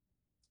why.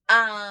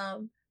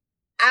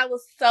 I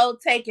was so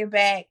taken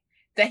back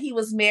that he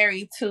was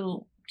married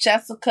to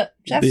Jessica.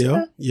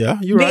 Bill. Yeah,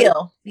 you're right.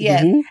 Bill.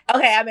 Yeah. Mm-hmm.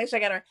 Okay, I make sure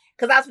I got her.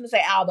 Because I was going to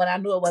say Alba, and I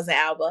knew it wasn't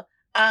Alba.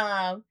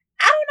 I don't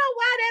know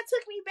why that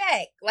took me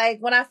back. Like,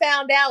 when I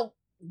found out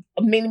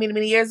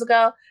many years ago,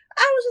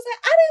 I was just like,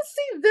 I didn't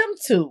see them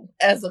two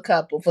as a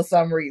couple for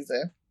some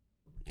reason.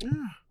 Yeah.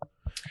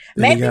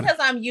 Maybe because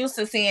I'm used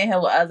to seeing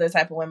him with other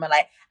type of women.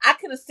 Like, I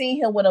could have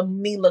seen him with a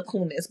Mila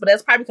Kunis, but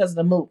that's probably because of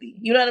the movie.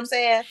 You know what I'm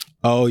saying?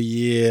 Oh,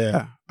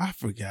 yeah. I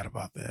forgot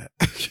about that.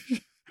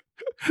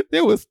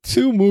 There was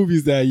 2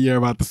 movies that year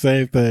about the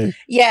same thing.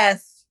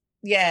 Yes.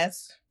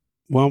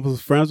 One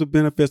was Friends with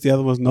Benefits. The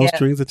other was No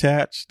Strings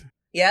Attached.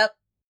 Yep.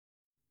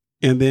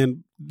 And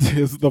then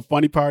the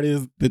funny part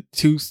is the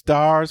 2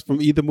 stars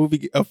from either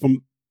movie,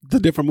 from the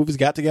different movies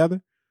got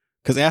together.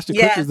 Because Ashton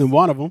Kutcher's in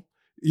one of them.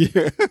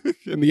 Yeah.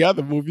 In the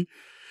other movie.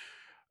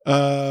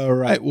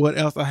 Right. What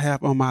else I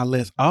have on my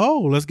list?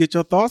 Oh, let's get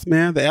your thoughts,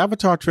 man. The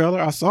Avatar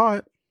trailer. I saw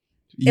it.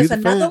 It's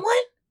another one?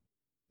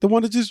 The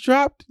one that just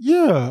dropped?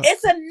 Yeah.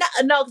 It's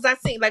no, because I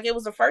seen like it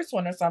was the first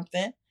one or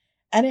something.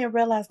 I didn't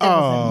realize there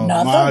was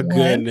another one. Oh, my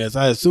goodness.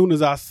 As soon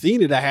as I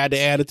seen it, I had to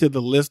add it to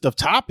the list of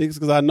topics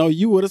because I know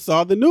you would have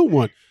saw the new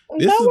one.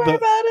 Don't worry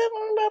about it.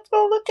 I'm about to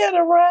go look at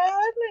it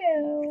right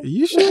now.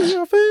 You sure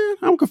you're a fan?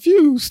 I'm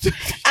confused.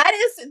 I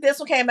didn't see this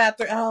one came out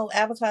through. Oh,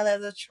 Avatar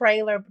as a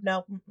trailer.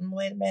 No,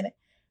 wait a minute.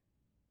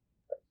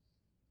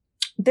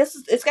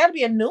 It's got to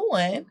be a new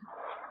one.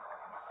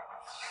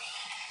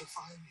 The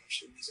Fire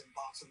Nation is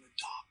embarked on a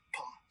dark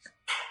path.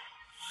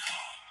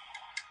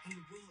 And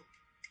the world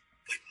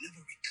might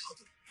never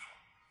recover.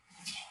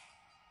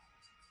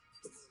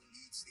 The world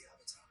needs the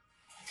Avatar.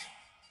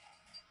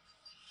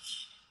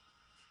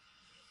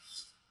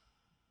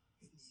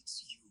 It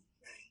needs you,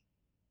 man.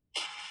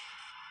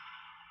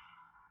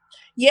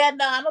 Yeah,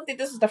 no, I don't think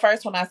this is the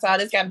first one I saw.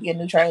 This got to be a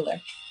new trailer.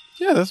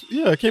 Yeah,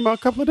 it came out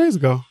a couple of days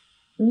ago.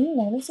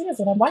 This is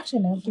what I'm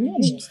watching now.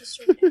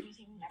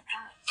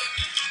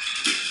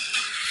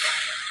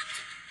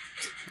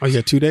 Oh,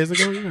 yeah, 2 days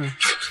ago? Yeah.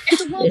 If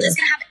the world is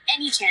going to have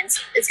any chance,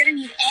 it's going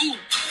to need Aang.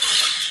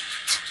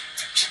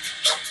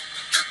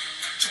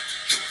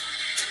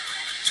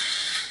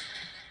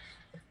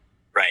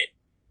 Right.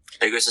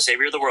 There goes the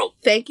savior of the world.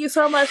 Thank you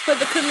so much for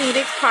the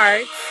comedic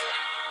parts.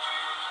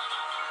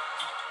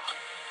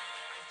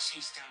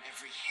 Chase down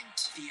every hint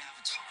of the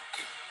Avatar.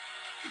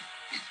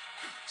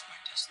 It's my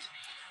destiny.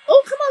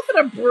 Oh, come on for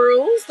the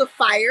bruise, the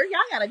fire.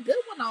 Y'all got a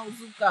good one on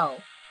Zuko.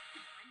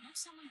 I'm not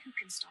someone who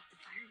can stop the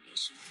Fire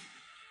Nation.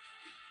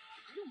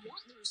 I don't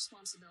want the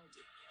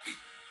responsibility.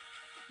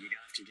 You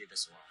don't have to do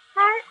this alone.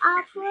 Hi,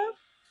 Opera.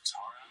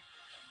 Tara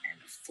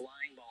and a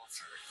flying ball of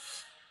fur.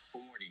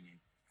 What more do you need?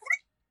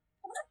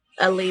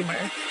 A lemur.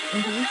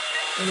 Mm-hmm.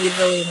 We need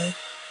a lemur.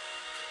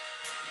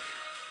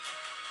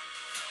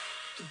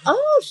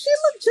 Oh, she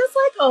looked just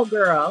like old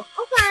girl.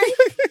 Okay.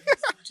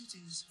 What it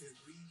is we're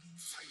really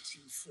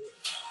fighting for.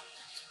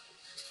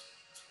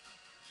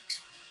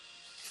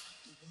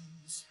 The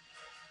ones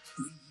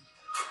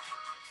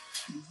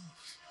we love.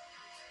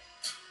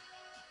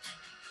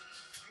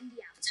 I'm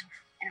the Avatar,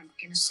 and I'm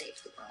gonna save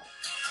the world.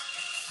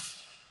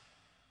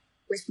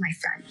 With my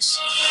friends.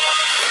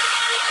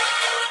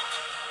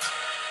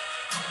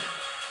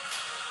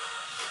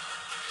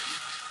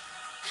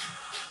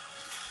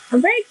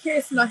 I'm very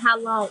curious to know how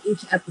long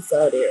each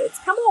episode is.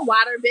 Come on,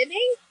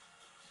 waterbending.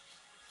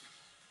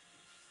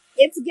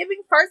 It's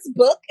giving first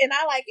book, and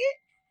I like it.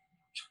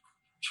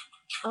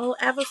 Oh,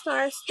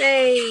 Avatar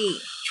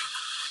State.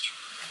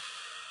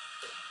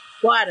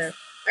 Water,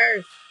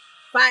 earth,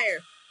 Fire.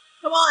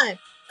 Come on.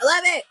 I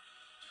love it.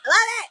 I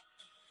love it.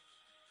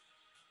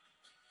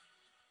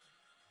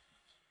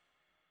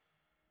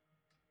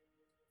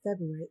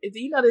 February.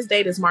 You know this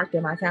date is marked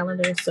in my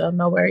calendar, so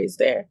no worries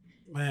there.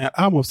 Man,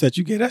 I'm upset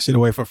you get that shit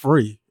away for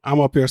free. I'm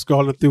up here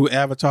scrolling through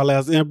Avatar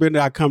Last Airbender.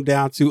 I come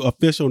down to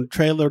official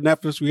trailer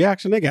Netflix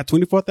reaction. They got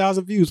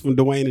 24,000 views from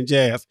Dwayne and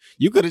Jazz.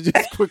 You could have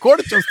just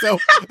recorded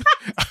yourself.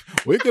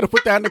 We could have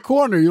put that in the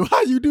corner.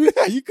 How you do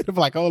that? You could have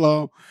like, hold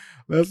on.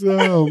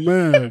 Oh,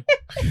 man.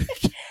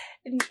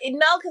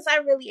 No, because I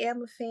really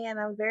am a fan.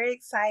 I'm very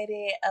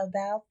excited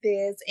about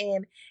this,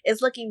 and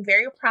it's looking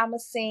very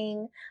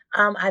promising.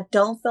 I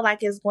don't feel like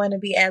it's going to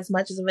be as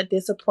much of a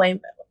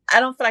disappointment. I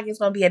don't feel like it's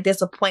going to be a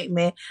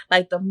disappointment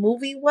like the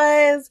movie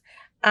was.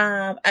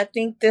 I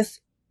think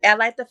I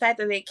like the fact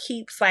that it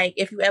keeps, like,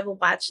 if you ever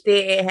watched it,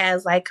 it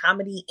has like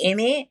comedy in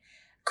it.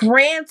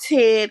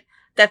 Granted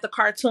that the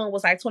cartoon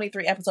was like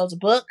 23 episodes a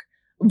book,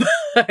 but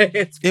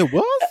it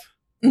was?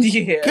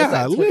 Yeah, it's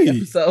like 20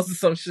 episodes or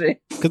some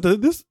shit.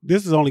 Because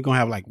this is only going to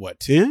have like, what,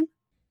 10?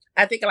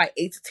 I think like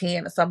 8 to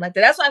 10 or something like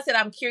that. That's why I said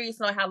I'm curious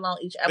to know how long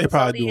each episode is. They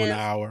probably do an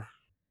hour.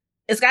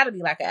 It's got to be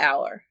like an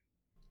hour.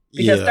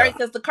 Because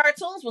the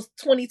cartoons was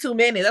 22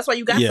 minutes. That's why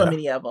you got so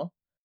many of them.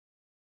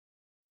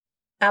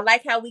 I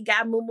like how we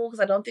got Moo because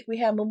I don't think we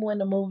had Moo in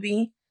the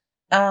movie,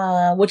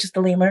 which is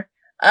the lemur.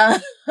 I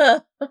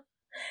don't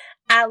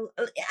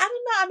know.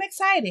 I'm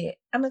excited.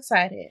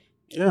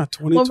 Yeah,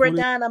 2020. When we're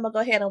done, I'm going to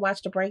go ahead and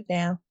watch the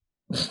breakdown.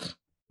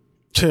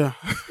 Yeah.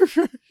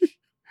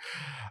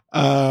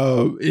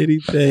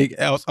 Anything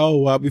else?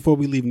 Oh, before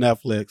we leave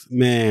Netflix,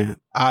 man,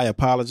 I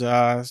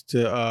apologize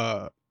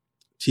to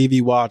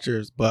TV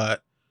watchers,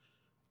 but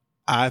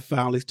I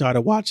finally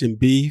started watching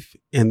Beef,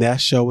 and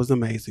that show was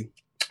amazing.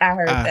 I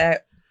heard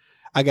that.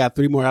 I got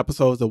 3 more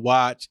episodes to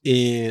watch,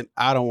 and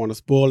I don't want to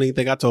spoil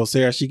anything. I told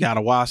Sarah she got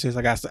to watch this.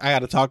 I got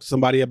to talk to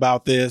somebody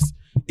about this.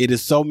 It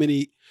is so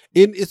many.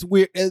 And it's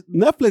weird.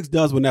 Netflix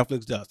does what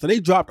Netflix does. So they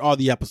dropped all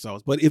the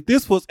episodes. But if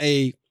this was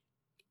a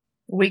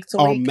week to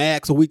week,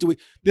 Max, or week to week,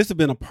 this would have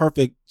been a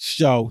perfect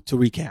show to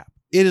recap.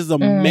 It is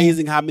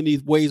amazing how many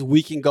ways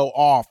we can go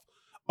off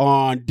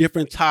on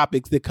different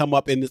topics that come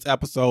up in this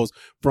episodes,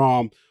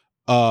 from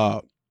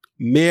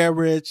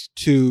marriage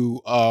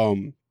to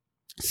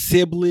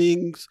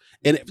siblings,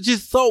 and it's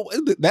just so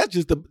that's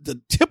just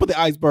the tip of the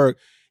iceberg.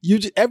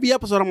 Every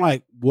episode, I'm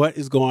like, what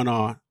is going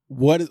on?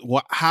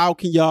 How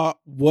can y'all?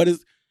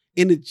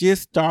 And it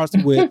just starts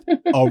with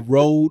a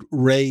road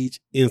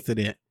rage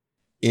incident,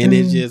 and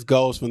it just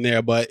goes from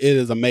there. But it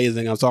is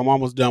amazing. So I'm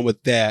almost done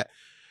with that.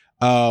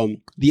 The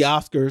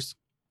Oscars,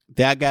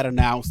 that got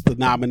announced, the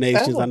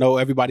nominations. I know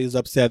everybody's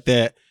upset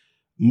that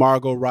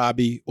Margot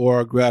Robbie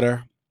or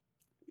Greta,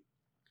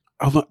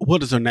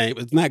 what is her name?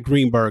 It's not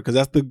Greenberg,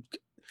 because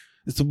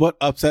it's what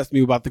upsets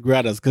me about the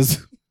Gretas,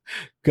 because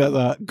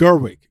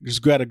Gerwig,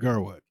 just Greta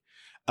Gerwig,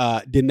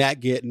 did not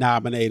get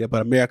nominated,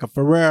 but America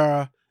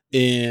Ferrera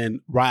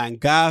and Ryan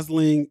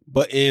Gosling,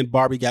 and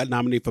Barbie got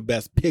nominated for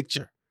Best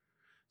Picture.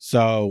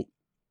 So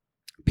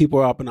people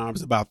are up in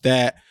arms about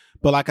that.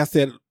 But like I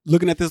said,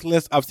 looking at this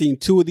list, I've seen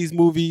 2 of these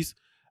movies.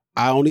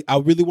 I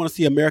really want to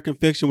see American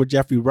Fiction with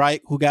Jeffrey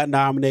Wright, who got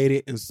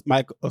nominated, and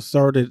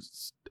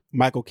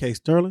Michael K.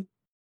 Sterling.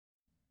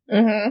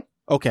 Mm-hmm.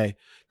 Okay,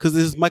 because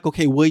this is Michael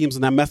K. Williams,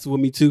 and that messes with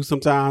me too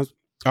sometimes.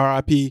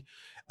 R.I.P.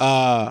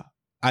 I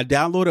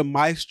downloaded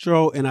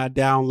Maestro, and I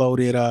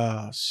downloaded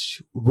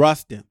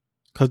Rustin,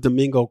 because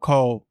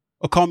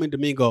Coleman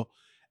Domingo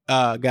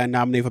got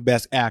nominated for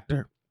Best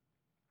Actor.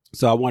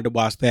 So I wanted to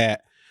watch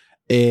that.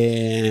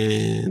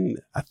 And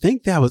I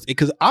think that was it,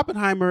 because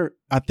Oppenheimer,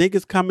 I think,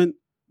 is coming.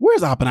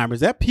 Where's Oppenheimer?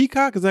 Is that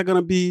Peacock? Is that going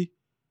to be?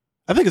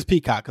 I think it's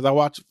Peacock, because I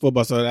watch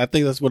football, so I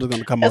think that's what it's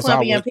going to come on. It's going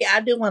to be on Peacock.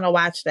 I do want to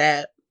watch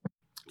that.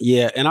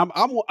 Yeah, and I'm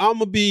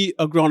gonna be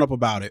a grown up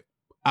about it.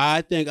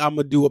 I think I'm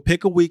gonna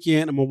pick a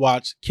weekend. I'm gonna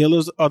watch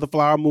Killers of the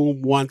Flower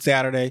Moon one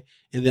Saturday,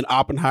 and then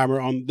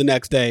Oppenheimer on the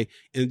next day,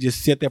 and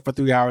just sit there for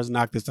 3 hours and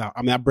knock this out.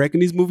 I'm not breaking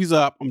these movies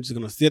up. I'm just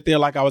gonna sit there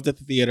like I was at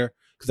the theater,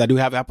 because I do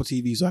have Apple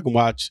TV, so I can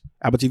watch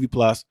Apple TV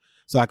Plus,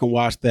 so I can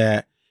watch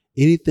that.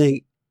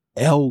 Anything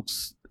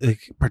else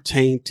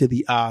pertain to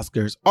the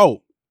Oscars?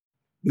 Oh,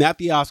 not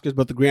the Oscars,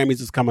 but the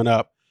Grammys is coming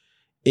up,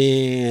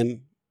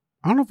 and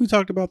I don't know if we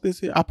talked about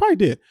this here. I probably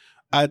did.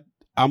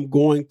 I'm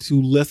going to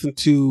listen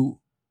to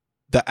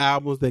the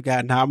albums that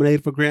got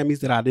nominated for Grammys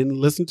that I didn't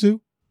listen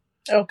to.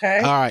 Okay.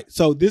 All right.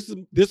 So this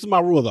is my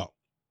rule, though.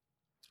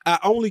 I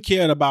only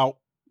cared about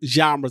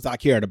genres I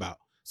cared about.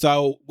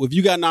 So if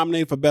you got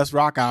nominated for Best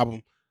Rock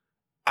Album,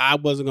 I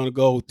wasn't going to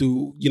go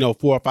through 4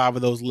 or 5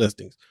 of those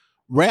listings.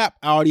 Rap,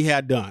 I already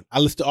had done. I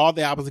listed all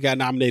the albums that got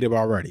nominated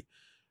already.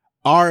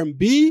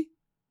 R&B,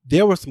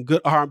 there were some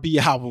good R&B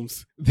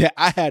albums that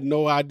I had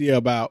no idea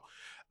about.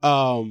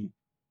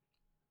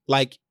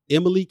 Like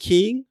Emily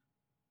King,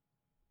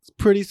 it's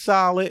pretty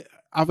solid.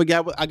 I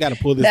forgot I got to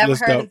pull this Never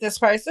list heard up. of this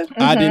person.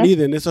 Mm-hmm. I didn't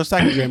either, and it's her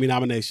second Grammy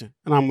nomination.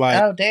 And I'm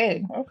like, oh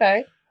dang,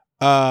 okay.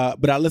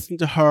 But I listened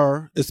to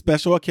her. It's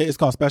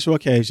called Special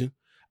Occasion.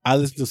 I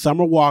listened to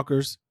Summer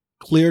Walker's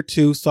Clear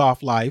 2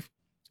 Soft Life.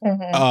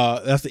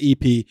 That's the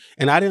EP.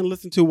 And I didn't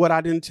listen to What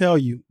I Didn't Tell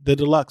You, the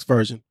deluxe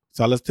version.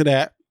 So I listened to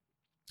that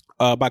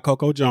by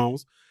Coco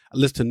Jones. I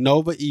listened to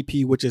Nova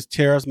EP, which is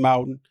Terrace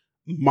Martin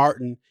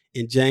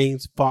and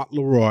James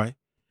Fauntleroy.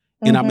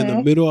 And I'm in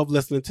the middle of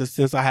listening to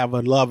Since I Have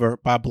a Lover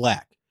by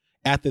Black.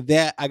 After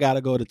that, I got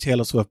to go to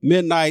Taylor Swift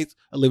Midnights,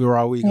 Olivia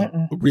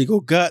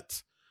Rodrigo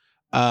Guts,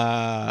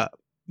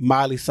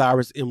 Miley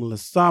Cyrus,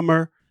 Endless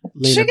Summer,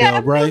 Lena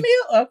Del Rey.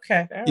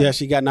 Okay. Yeah,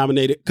 she got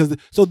nominated.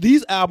 So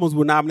these albums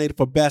were nominated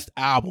for Best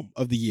Album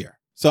of the Year.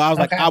 So I was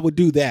like, I would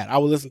do that. I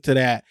would listen to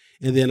that.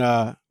 And then,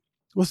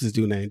 what's his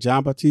dude name?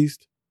 John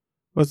Batiste?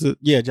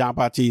 John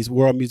Batiste,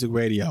 World Music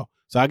Radio.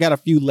 So I got a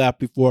few left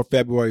before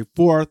February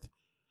 4th.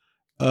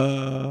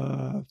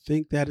 I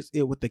think that is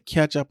it with the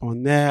catch up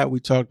on that. We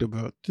talked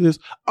about this.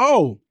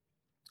 Oh,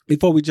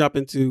 before we jump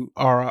into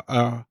our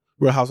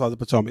Real Housewives of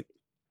Potomac,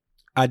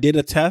 I did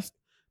a test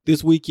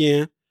this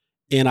weekend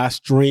and I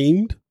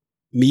streamed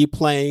me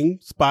playing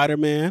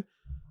Spider-Man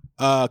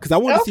because I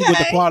wanted to see what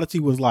the quality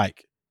was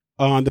like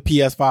on the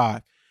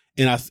PS5.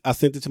 And I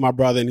sent it to my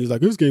brother and he was like,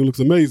 this game looks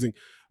amazing.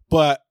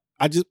 But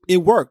it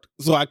worked.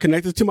 So I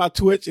connected to my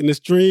Twitch and it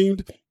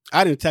streamed.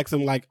 I didn't text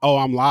him like, oh,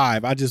 I'm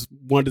live. I just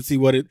wanted to see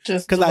what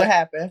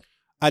happened.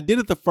 I did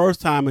it the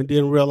first time and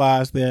didn't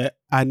realize that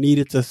I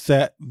needed to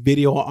set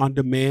video on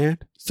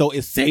demand. So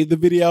it saved the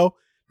video.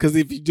 Because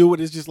if you do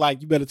it, it's just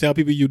like, you better tell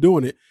people you're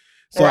doing it.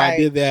 So I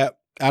did that.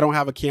 I don't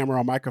have a camera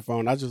or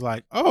microphone. I was just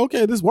like, oh,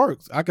 okay, this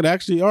works. I could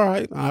actually, all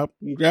right, I'll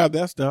grab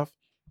that stuff.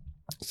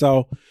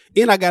 So,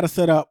 and I got to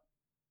set up.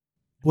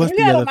 What's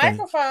the other thing? You got a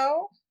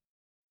microphone.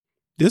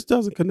 This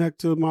doesn't connect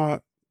to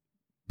my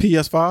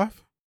PS5.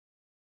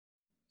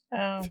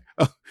 Oh.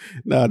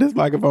 No, this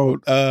microphone.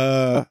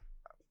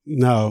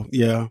 No,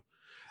 yeah.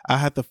 I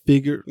have to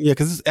figure,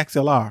 because it's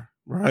XLR,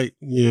 right?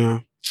 Yeah.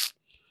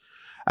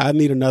 I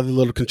need another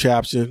little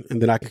contraption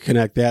and then I can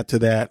connect that to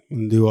that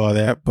and do all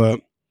that.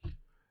 But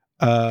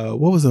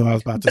what was it I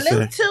was about to say?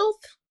 Bluetooth?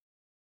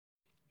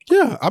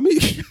 Yeah, I mean,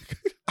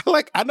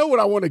 I know what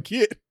I want to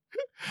get.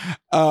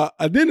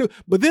 But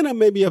then I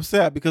made me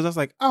upset because I was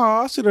like,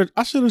 oh, I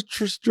should have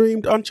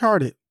streamed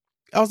Uncharted.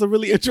 That was a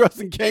really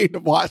interesting game to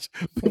watch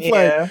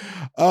play.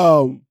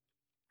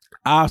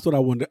 That's what I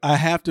wonder. I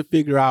have to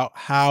figure out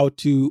how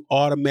to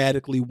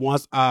automatically,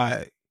 once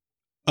I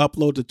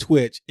upload to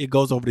Twitch, it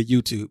goes over to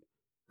YouTube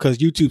because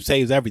YouTube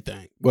saves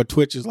everything. But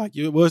Twitch is like,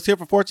 well, it's here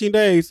for 14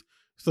 days.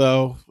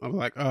 So I'm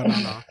like, oh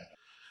no.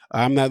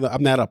 I'm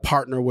not a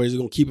partner where he's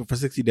gonna keep it for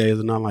 60 days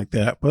or nothing like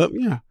that. But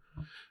yeah.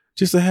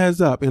 Just a heads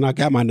up, and I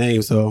got my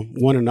name, so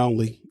one and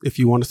only. If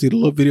you want to see the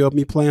little video of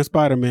me playing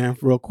Spider-Man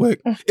real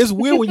quick. It's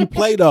weird when you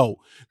play, though,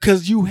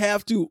 because you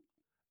have to,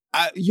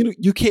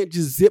 you can't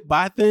just zip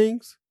by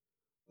things.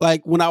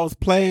 Like when I was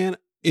playing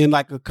and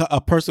like a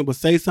person would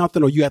say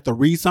something or you have to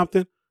read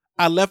something,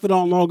 I left it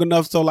on long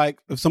enough so like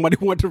if somebody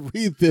wanted to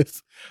read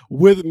this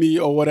with me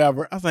or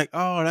whatever, I was like,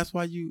 oh, that's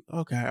why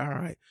okay, all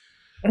right.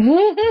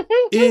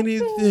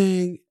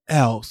 Anything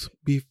else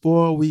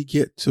before we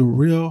get to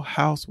Real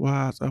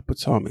Housewives of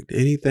Potomac?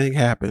 Did anything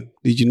happen?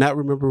 Did you not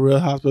remember Real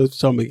Housewives of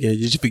Potomac again?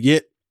 Did you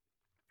forget?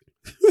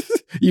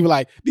 You were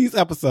like, these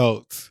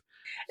episodes.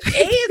 Look.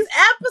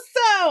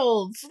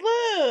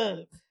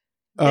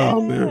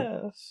 Oh,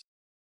 man.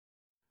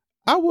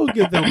 I will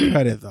give them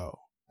credit, though.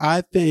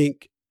 I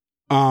think,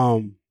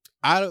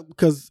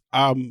 because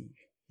I'm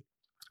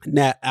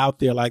not out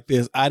there like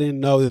this, I didn't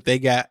know that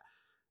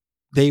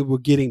they were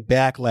getting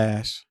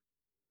backlash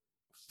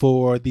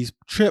for these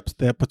trips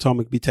that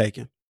Potomac be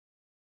taking.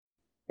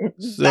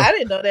 So, I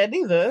didn't know that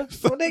either.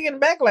 What are they getting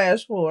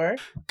backlash for?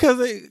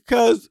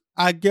 Because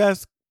I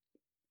guess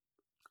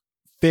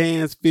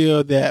fans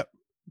feel that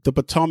the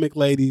Potomac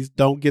ladies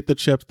don't get the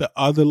trips that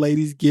other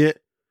ladies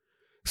get.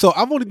 So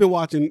I've only been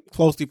watching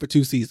closely for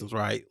 2 seasons,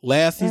 right?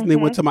 Last season they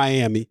went to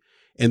Miami,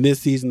 and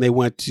this season they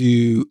went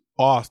to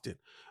Austin.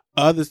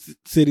 Other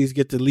cities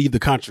get to leave the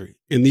country,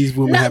 and these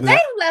women have they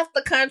left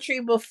the country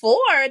before.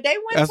 They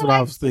went That's to what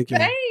I was thinking.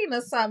 Spain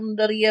or something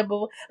the year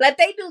before. Like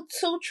they do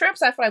 2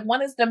 trips. I feel like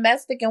one is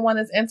domestic and one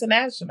is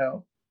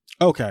international.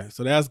 Okay,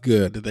 so that's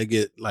good that they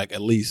get like at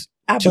least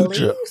I 2 believe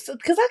trips.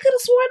 Because I could have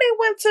sworn they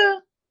went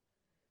to.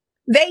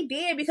 They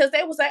did because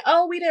they was like,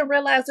 oh, we didn't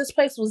realize this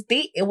place was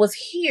deep. It was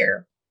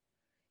here.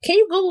 Can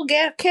you Google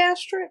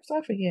cash trips?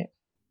 I forget.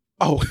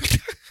 Oh,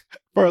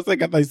 for a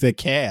second I thought you said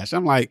cash.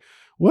 I'm like,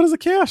 what is a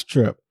cash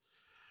trip?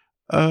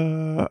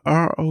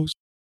 RO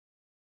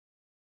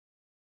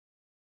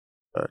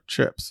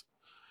trips.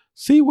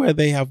 See where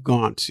they have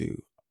gone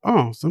to.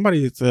 Oh,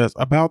 somebody says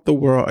about the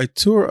world, a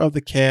tour of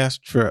the cash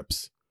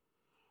trips.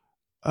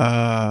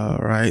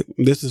 Right.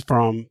 This is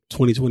from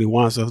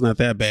 2021, so it's not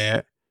that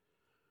bad.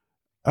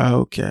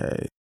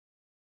 Okay.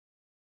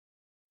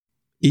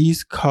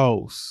 East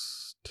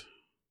Coast.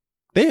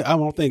 I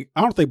don't think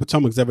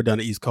Potomac's ever done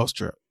an East Coast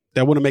trip.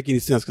 That wouldn't make any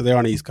sense because they're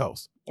on the East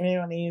Coast.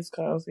 They're on the East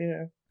Coast,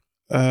 yeah.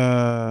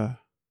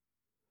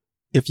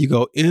 If you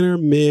go inner,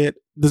 mid,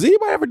 does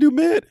anybody ever do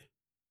mid?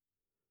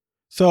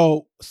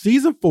 So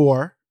season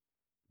 4,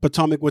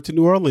 Potomac went to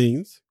New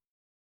Orleans.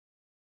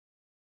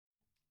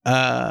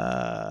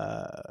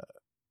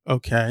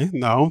 Okay,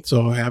 no,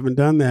 so I haven't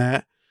done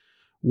that.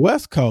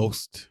 West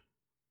Coast,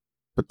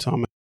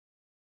 Potomac.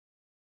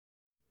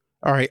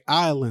 All right,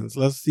 islands.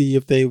 Let's see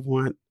if they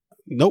want.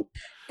 Nope.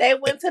 They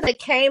went to the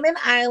Cayman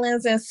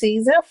Islands in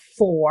season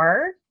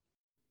 4.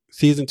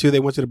 Season 2, they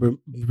went to the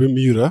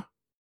Bermuda.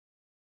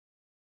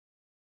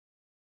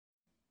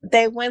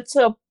 They went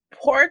to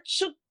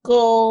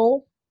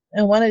Portugal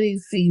in one of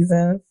these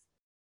seasons.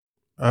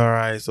 All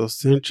right, so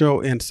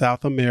Central and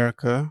South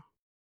America.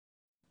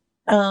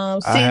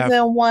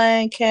 Season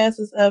 1 cast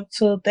is up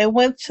to. They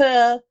went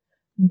to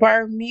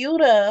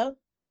Bermuda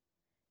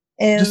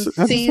in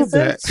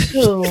season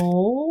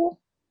 2.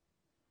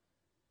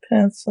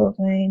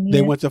 Pennsylvania.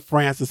 They went to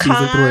France in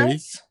season 3.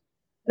 Is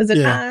it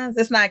Cannes?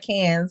 It's not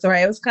Cannes,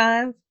 right? It was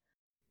Cannes.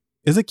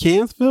 Is it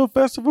Cannes Film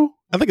Festival?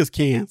 I think it's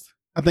Cannes.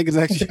 I think it's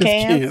actually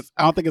Cannes.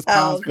 I don't think it's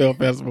Cannes Film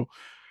Festival.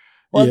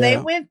 Well, they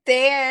went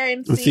there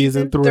in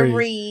season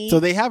 3. So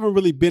they haven't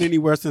really been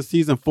anywhere since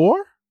season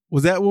 4?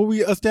 Was that what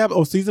we established?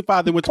 Oh, season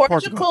 5, they went to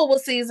Portugal. Portugal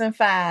was season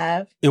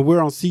 5. And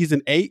we're on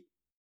season 8?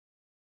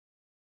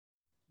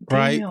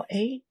 Right? Damn,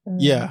 8?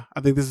 Yeah,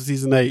 I think this is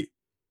season 8.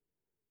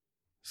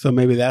 So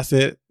maybe that's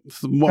it.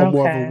 It's more of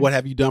a what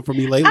have you done for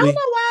me lately? I don't know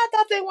why I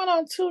thought they went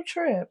on 2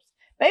 trips.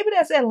 Maybe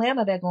that's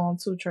Atlanta that go on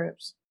 2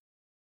 trips.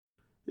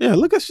 Yeah,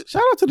 look at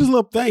shout out to this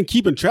little thing,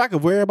 keeping track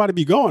of where everybody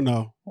be going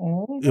though,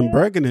 and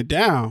breaking it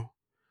down.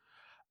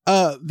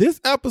 This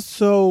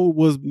episode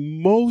was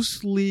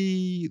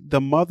mostly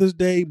the Mother's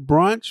Day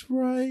brunch,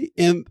 right?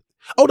 And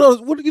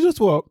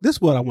this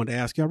is what I wanted to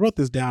ask you. I wrote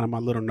this down in my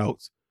little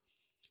notes.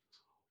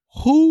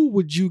 Who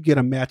would you get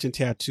a matching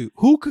tattoo?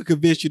 Who could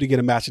convince you to get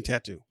a matching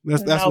tattoo?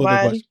 That's what the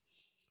question.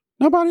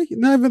 Nobody,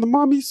 not even the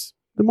mommies.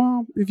 The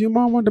mom, if your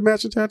mom wanted to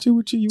match a tattoo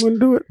with you, you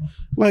wouldn't do it.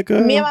 Like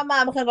me and my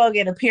mom can go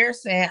get a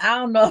piercing. I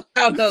don't know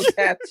about those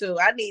tattoos.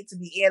 I need to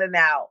be in and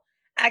out.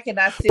 I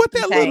cannot sit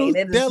in pain.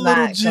 That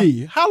little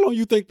G. How long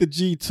you think the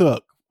G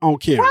took on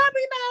camera?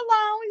 Probably not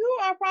long. You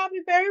are probably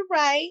very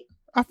right.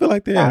 I feel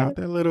like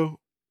the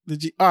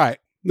G. All right,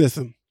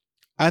 listen.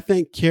 I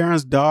think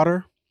Karen's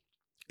daughter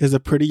is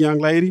a pretty young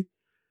lady,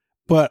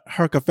 but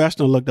her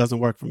confessional look doesn't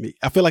work for me.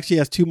 I feel like she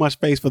has too much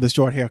face for the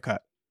short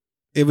haircut.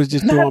 It was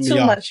just throwing me off. Not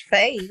too much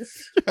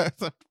face.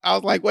 I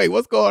was like, wait,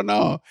 what's going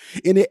on?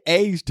 And it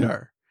aged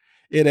her.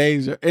 And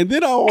then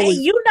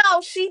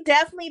she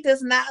definitely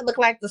does not look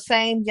like the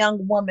same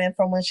young woman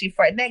from when she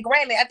first. Now,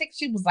 granted, I think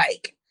she was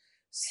like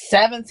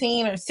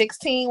 17 or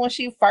 16 when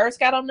she first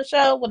got on the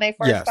show, when they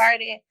first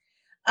started.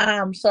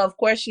 So of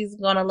course she's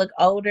gonna look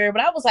older.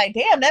 But I was like,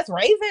 damn, that's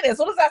Raven. As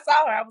soon as I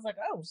saw her, I was like,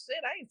 oh shit,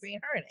 I ain't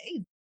seen her in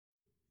ages.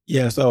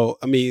 Yeah, so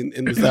I mean,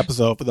 in this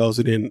episode, for those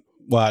who didn't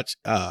watch,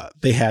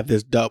 they had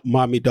this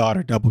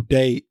mommy-daughter double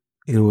date.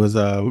 It was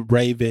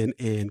Raven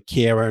and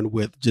Karen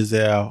with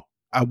Giselle.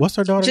 What's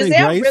her daughter name?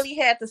 Giselle really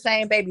had the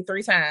same baby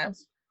 3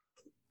 times.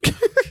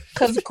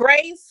 Because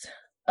Grace,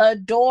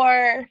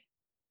 Adore,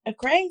 and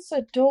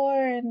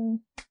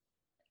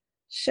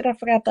shit, I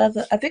forgot the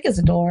other. I think it's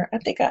Adore. I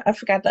think I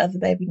forgot the other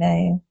baby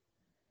name.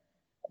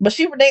 But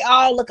they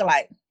all look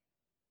alike.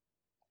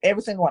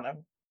 Every single one of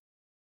them.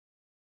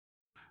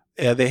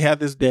 Yeah, they had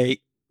this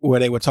date where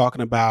they were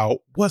talking about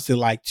what's it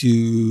like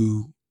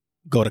to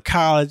go to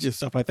college and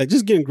stuff like that.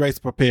 Just getting Grace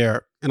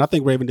prepared. And I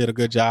think Raven did a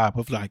good job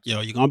of like,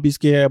 yo, you're going to be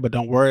scared, but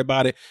don't worry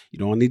about it. You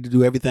don't need to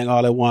do everything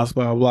all at once,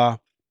 blah, blah,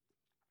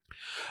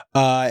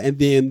 blah. And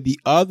then the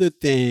other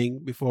thing,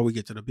 before we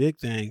get to the big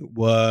thing,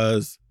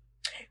 was...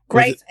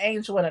 Grace,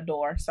 Angel, and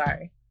Adore.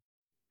 Sorry.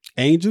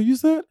 Angel, you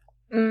said?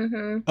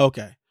 Mm-hmm.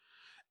 Okay.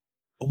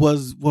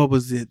 What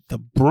was it? The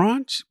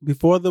brunch?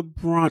 Before the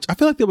brunch? I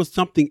feel like there was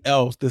something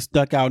else that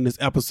stuck out in this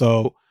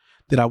episode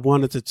that I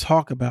wanted to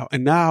talk about.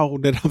 And now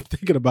that I'm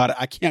thinking about it,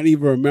 I can't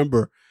even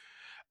remember.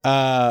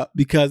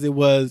 Because it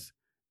was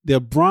the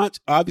brunch.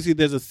 Obviously,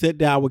 there's a sit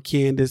down with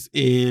Candace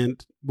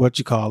and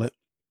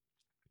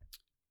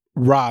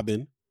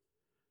Robin.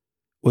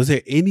 Was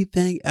there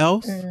anything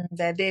else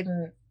that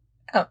didn't?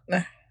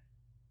 That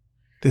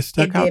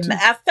stuck out.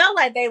 I felt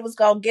like they was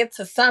gonna get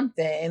to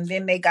something, and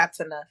then they got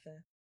to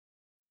nothing.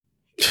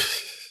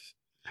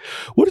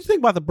 What do you think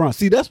about the brunch?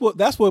 See, that's what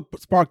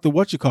sparked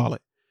the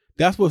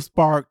That's what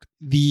sparked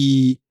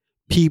the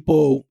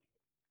people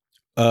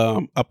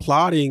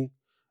applauding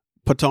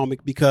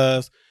Potomac,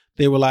 because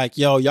they were like,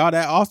 yo, y'all,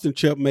 that Austin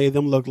trip made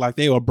them look like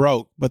they were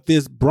broke. But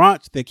this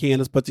brunch that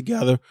Candace put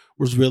together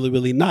was really,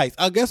 really nice.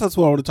 I guess that's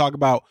what I want to talk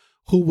about,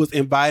 who was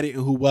invited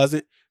and who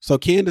wasn't. So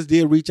Candace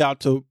did reach out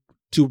to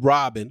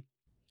Robin,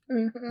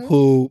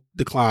 who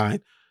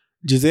declined.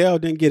 Giselle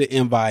didn't get an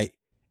invite.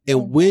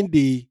 And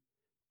Wendy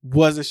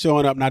wasn't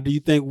showing up. Now, do you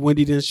think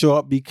Wendy didn't show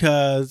up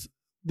because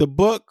the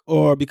book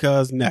or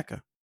because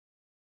NECA?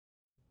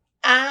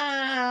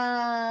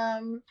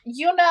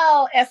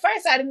 At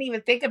first I didn't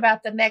even think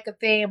about the NECA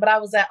thing, but I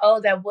was like, oh,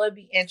 that would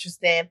be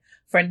interesting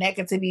for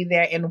NECA to be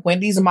there and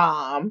Wendy's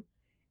mom.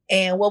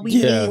 And what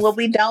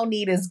we don't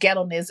need is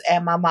ghetto-ness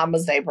at my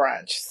mama's day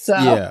brunch. So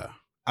yeah,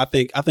 I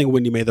think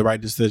Wendy made the right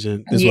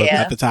decision. This was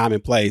at the time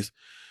and place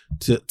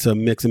to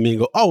mix and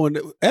mingle. Oh, and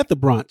at the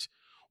brunch,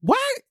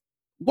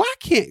 Why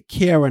can't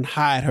Karen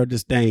hide her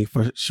disdain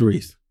for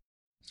Sharice?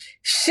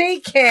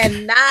 She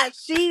cannot.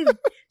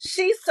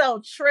 She's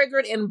so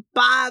triggered and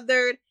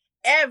bothered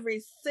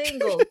every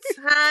single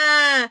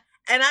time.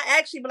 And I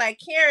actually be like,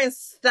 Karen,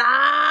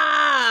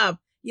 stop.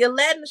 You're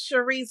letting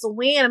Sharice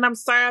win. And I'm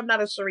sorry, I'm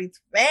not a Sharice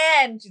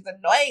fan. She's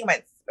annoying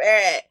my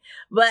spirit.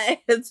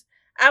 But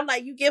I'm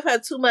like, you give her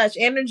too much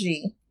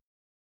energy.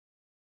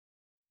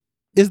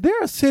 Is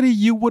there a city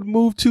you would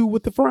move to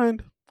with a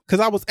friend? Because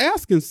I was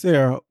asking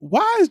Sarah,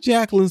 why is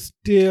Jacqueline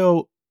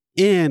still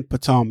in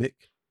Potomac?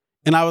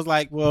 And I was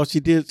like, well, she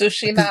did. Does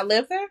she not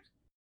live there?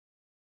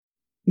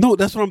 No,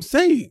 that's what I'm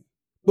saying.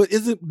 But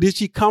did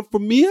she come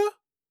from Mia?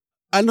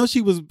 I know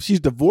she's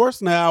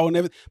divorced now and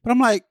everything. But I'm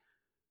like,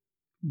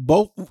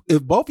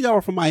 if both of y'all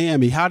were from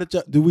Miami, how did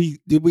y'all,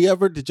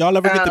 did y'all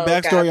ever get the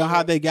backstory on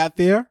how they got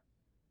there?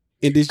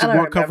 And did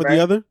one come for the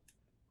other?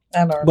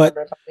 I don't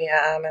remember, to be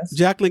honest.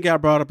 Jacqueline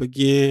got brought up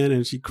again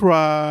and she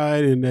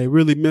cried and they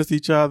really miss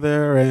each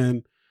other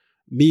and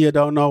Mia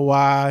don't know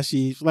why.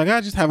 She's like,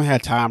 I just haven't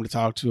had time to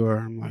talk to her.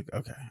 I'm like,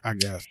 okay, I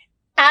guess.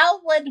 I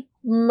would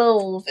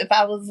move if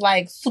I was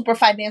like super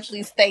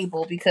financially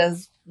stable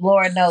because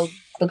Lord knows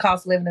the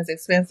cost of living is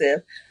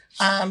expensive.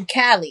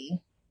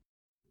 Cali.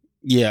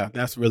 Yeah,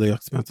 that's really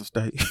expensive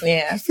state.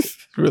 Yeah.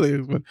 Really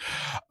expensive.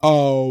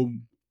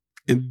 And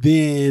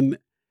then,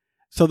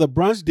 so the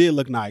brunch did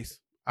look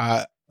nice.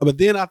 But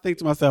then I think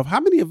to myself, how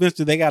many events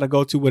do they got to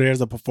go to where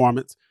there's a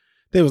performance?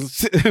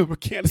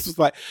 Candace was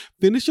like,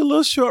 finish your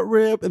little short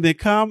rib and then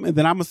come and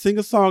then I'm going to sing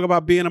a song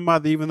about being a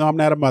mother, even though I'm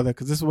not a mother,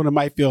 because this is what it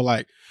might feel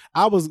like.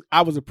 I was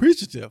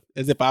appreciative,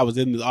 as if I was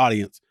in the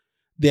audience,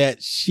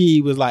 that she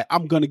was like,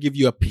 I'm going to give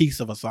you a piece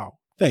of a song.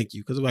 Thank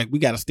you. Because like, we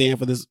got to stand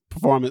for this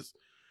performance.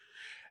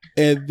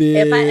 And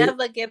then if I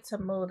ever get to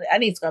move, I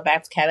need to go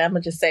back to Cali. I'm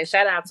gonna just say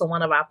shout out to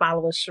one of our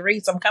followers,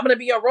 Sharice. I'm coming to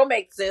be your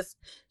roommate, sis.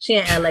 She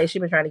in LA. She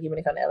been trying to get me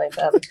to come to LA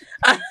forever.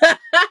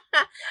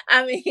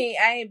 I mean,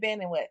 I ain't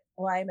been in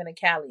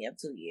Cali in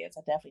 2 years.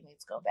 I definitely need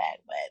to go back,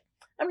 but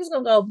I'm just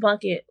gonna go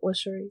bunk it with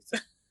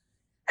Sharice.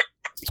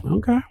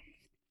 Okay.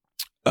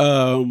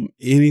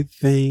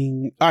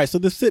 Anything? All right. So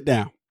the sit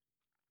down.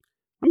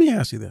 Let me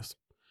ask you this: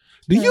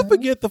 do you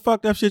forget the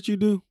fucked up shit you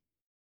do?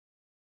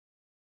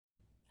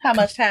 How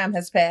much time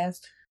has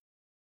passed?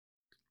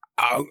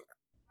 I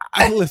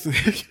listen.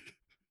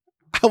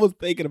 I was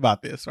thinking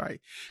about this,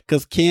 right?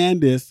 Because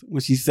Candace,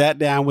 when she sat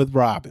down with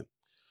Robin,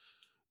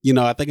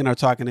 I think in her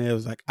talking to her, it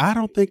was like, I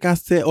don't think I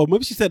said, or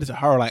maybe she said it to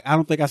her, like, I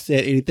don't think I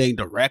said anything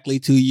directly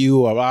to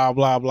you, or blah,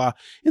 blah, blah.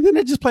 And then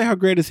they just play her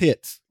greatest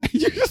hits.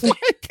 You're just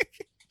like,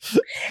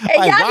 hey,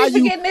 like, y'all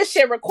be getting this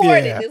shit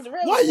recorded. Yeah. It's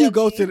really why you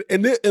go to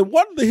and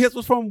one of the hits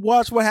was from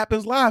Watch What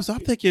Happens Live. So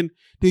I'm thinking,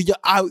 dude,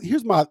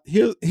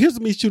 here's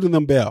me shooting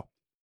them bell.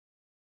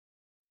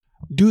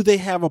 Do they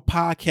have a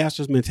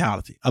podcaster's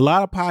mentality? A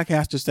lot of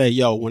podcasters say,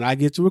 yo, when I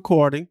get to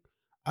recording,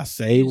 I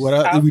say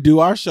we do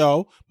our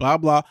show, blah,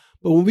 blah.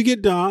 But when we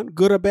get done,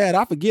 good or bad,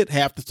 I forget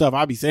half the stuff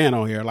I be saying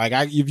on here. Like,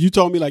 if you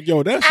told me, like,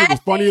 yo, that shit was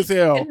funny as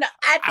hell, no,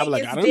 I'm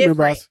like, I don't different.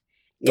 remember.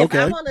 If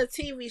I'm on a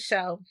TV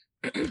show,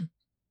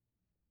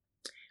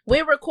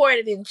 we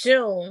recorded in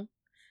June.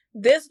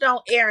 This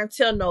don't air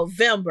until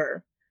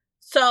November.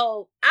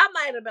 So I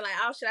might have been like,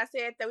 oh, shit, I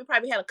said that. We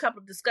probably had a couple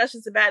of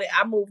discussions about it.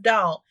 I moved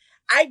on.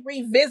 I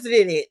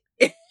revisited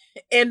it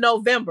in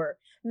November.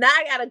 Now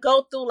I got to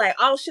go through like,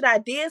 oh, shit, I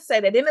did say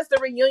that. Then it's the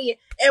reunion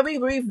and we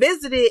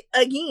revisit it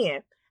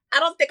again. I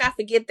don't think I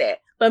forget that.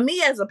 But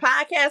me as a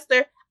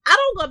podcaster, I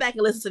don't go back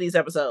and listen to these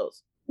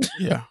episodes.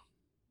 Yeah.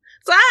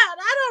 So I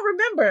don't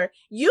remember.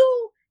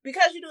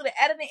 Because you do the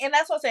editing, and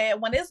that's what I'm saying.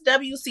 When it's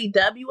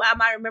WCW, I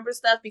might remember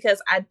stuff because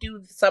I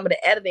do some of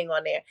the editing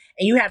on there.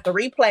 And you have to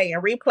replay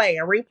and replay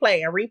and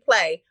replay and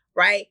replay,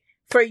 right?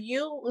 For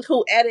you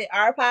who edit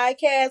our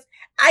podcast,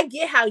 I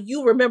get how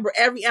you remember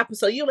every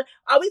episode. You like,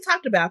 oh, we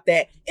talked about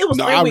that. It was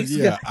 3 weeks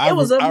ago. It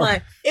was a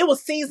month. It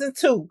was season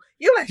 2.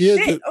 You're like,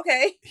 shit,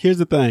 okay. Here's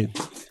the thing.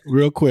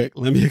 Real quick,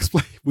 let me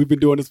explain. We've been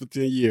doing this for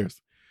 10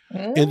 years.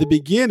 In the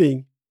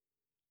beginning,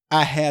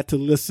 I had to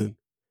listen.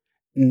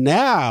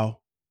 Now,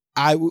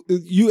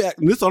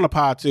 this on the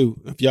pod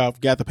too. If y'all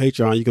got the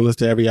Patreon, you can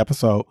listen to every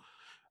episode.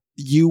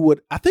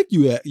 I think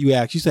you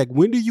asked, you said,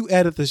 when do you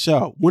edit the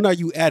show? When are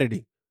you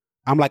editing?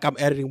 I'm like, I'm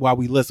editing while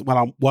we listen,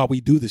 while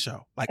we do the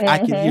show. Like I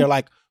can hear,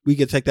 like, we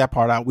can take that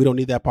part out. We don't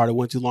need that part. It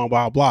went too long,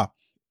 blah, blah.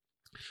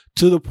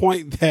 To the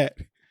point that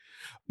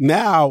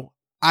now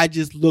I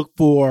just look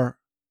for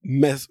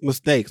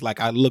mistakes. Like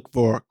I look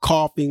for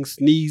coughing,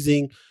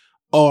 sneezing,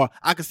 or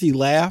I can see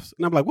laughs.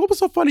 And I'm like, what was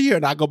so funny here?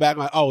 And I go back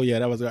like, oh yeah,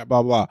 that was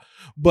blah, blah.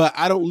 But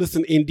I don't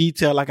listen in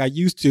detail like I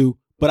used to,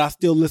 but I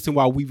still listen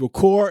while we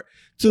record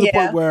to the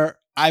point where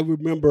I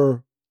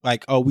remember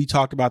like, oh, we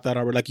talked about that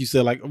already. Like you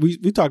said, like we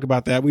talked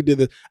about that. We did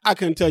this. I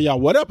couldn't tell y'all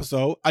what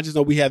episode. I just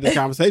know we had this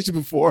conversation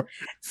before.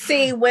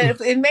 See, and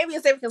maybe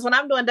it's because when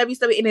I'm doing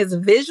WW and it's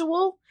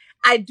visual,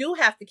 I do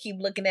have to keep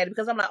looking at it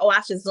because I'm like, oh,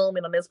 I should zoom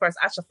in on this person.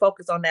 I should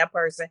focus on that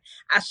person.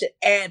 I should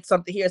add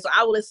something here. So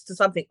I will listen to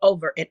something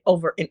over and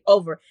over and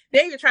over.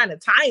 Then you're trying to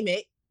time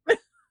it.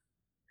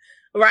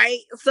 right?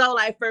 So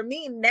like for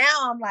me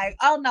now, I'm like,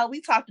 oh no,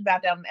 we talked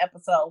about that on the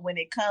episode when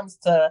it comes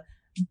to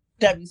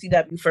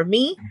WCW for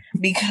me,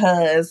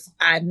 because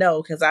I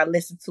know, because I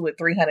listened to it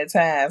 300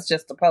 times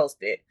just to post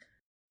it.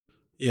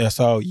 Yeah,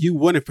 so you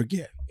wouldn't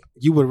forget.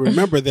 You would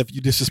remember that if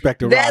you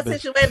disrespected That Robin.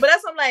 situation, but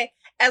that's what I'm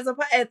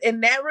like,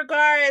 in that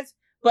regards.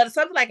 But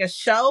something like a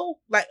show,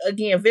 like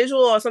again,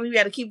 visual or something you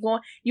had to keep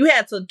going. You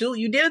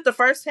did it the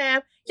first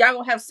time. Y'all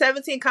gonna have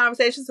 17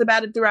 conversations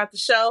about it throughout the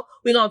show.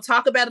 We're gonna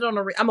talk about it I'm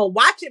gonna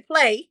watch it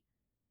play,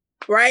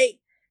 right?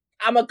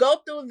 I'm gonna go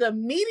through the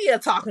media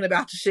talking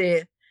about the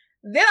shit.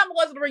 Then I'm gonna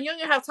go to the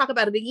reunion and have to talk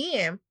about it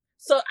again.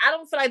 So I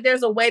don't feel like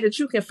there's a way that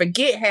you can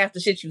forget half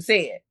the shit you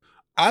said.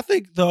 I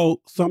think,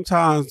 though,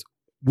 sometimes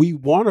we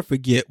want to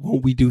forget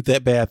when we do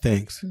that bad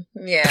things.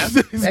 Yeah,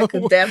 that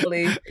could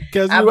definitely.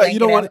 Because you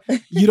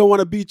don't want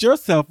to beat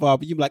yourself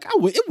up. You're like,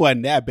 it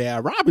wasn't that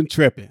bad. Robin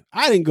tripping.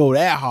 I didn't go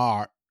that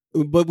hard.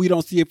 But we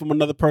don't see it from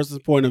another person's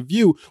point of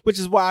view, which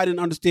is why I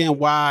didn't understand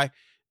why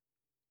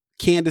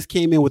Candace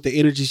came in with the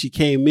energy she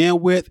came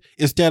in with,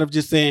 instead of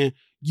just saying,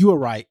 you were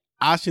right.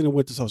 I shouldn't have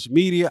went to social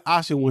media.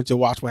 I shouldn't went to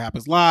Watch What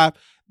Happens Live.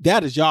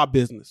 That is your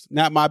business,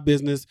 not my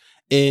business.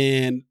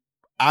 And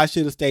I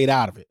should have stayed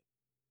out of it.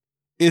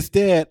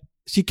 Instead,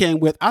 she came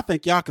with, I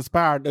think y'all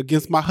conspired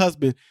against my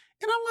husband.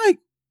 And I'm like,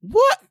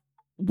 what?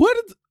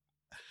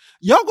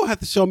 Y'all gonna have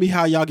to show me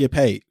how y'all get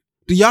paid.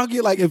 Do y'all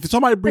get, like, if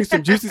somebody brings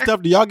some juicy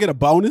stuff, do y'all get a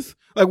bonus?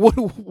 Like,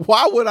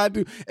 why would I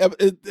do,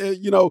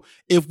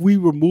 if we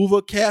remove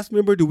a cast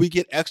member, do we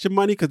get extra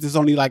money because there's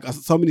only like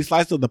so many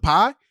slices of the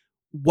pie?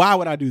 Why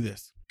would I do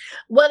this?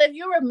 Well, if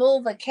you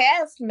remove a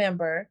cast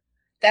member,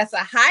 that's a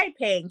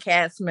high-paying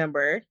cast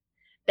member.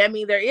 That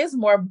means there is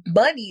more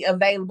money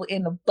available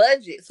in the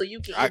budget. So you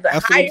can either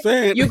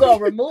hire, you're going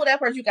to remove that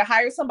person. You can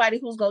hire somebody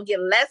who's going to get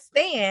less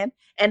than,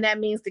 and that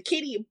means the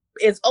kitty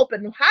is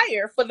open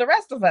higher for the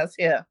rest of us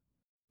here.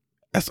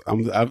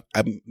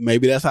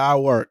 Maybe that's how I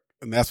work.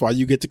 And that's why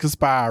you get to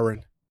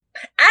conspiring.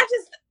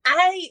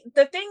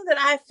 The thing that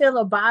I feel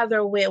a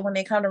bother with when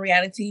they come to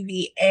reality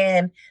TV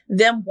and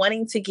them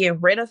wanting to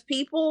get rid of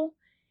people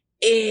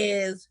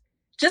is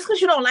just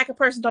because you don't like a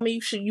person don't mean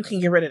you can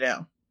get rid of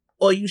them.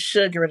 Or you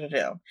should get rid of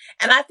them.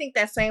 And I think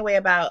that same way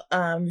about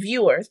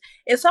viewers.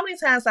 And so many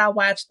times I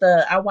watch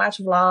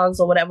vlogs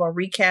or whatever, or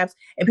recaps,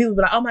 and people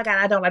be like, oh my God,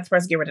 I don't like this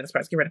person, get rid of this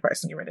person, get rid of this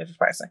person, get rid of this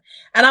person.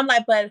 And I'm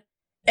like, but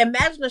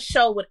imagine a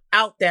show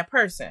without that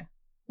person.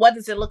 What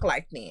does it look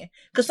like then?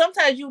 Because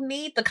sometimes you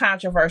need the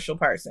controversial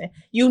person.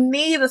 You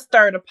need a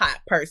stir the pot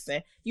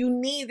person.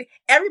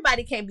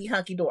 Everybody can't be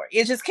hunky-dory.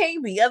 It just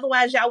can't be.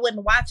 Otherwise, y'all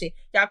wouldn't watch it.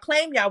 Y'all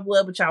claim y'all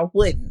would, but y'all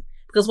wouldn't.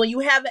 Because when you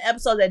have an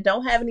episode that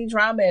don't have any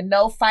drama and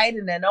no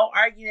fighting and no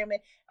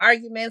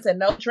arguments and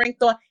no drink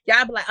throwing,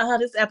 y'all be like, oh,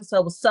 this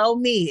episode was so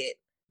mid.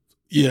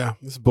 Yeah,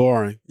 it's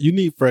boring. You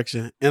need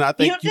friction. And I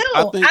think you do.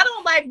 I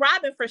don't like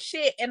Robin for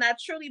shit. And I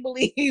truly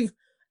believe,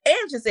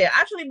 Angela said,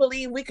 I truly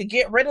believe we could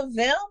get rid of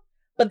them.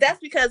 But that's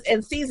because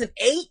in season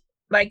 8,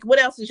 like, what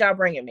else is y'all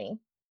bringing me?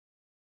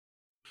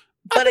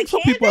 But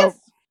Candace,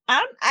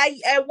 at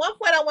one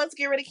point I wanted to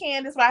get rid of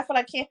Candace, but I feel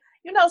like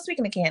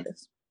speaking of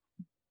Candace,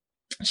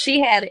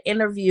 she had an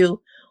interview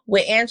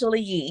with Angela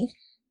Yee.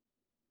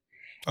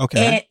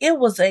 Okay. And it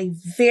was a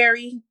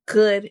very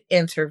good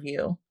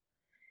interview.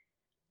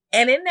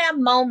 And in that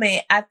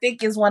moment, I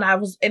think is when I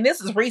was, and this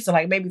is recent,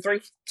 like maybe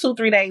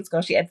 2-3 days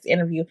ago, she had this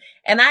interview.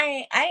 And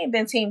I ain't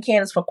been Team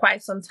Candace for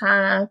quite some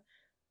time.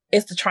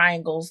 It's the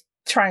triangle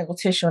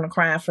tissue and the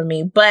crime for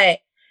me. But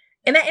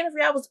in that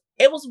interview,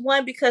 it was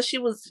one because she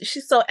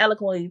so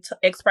eloquently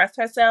expressed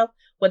herself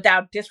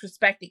without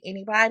disrespecting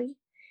anybody.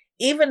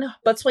 Even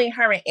between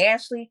her and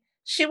Ashley,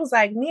 she was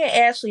like, me and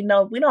Ashley,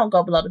 no, we don't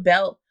go below the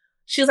belt.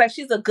 She was like,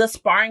 she's a good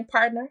sparring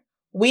partner.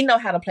 We know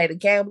how to play the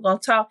game. We're going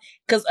to talk.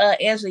 Because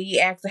Angela, you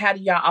asked her, how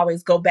do y'all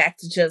always go back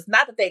to just,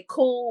 not that they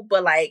cool,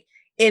 but like,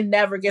 it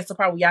never gets to the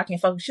part where y'all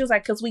can't focus. She was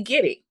like, because we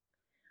get it.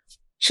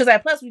 She was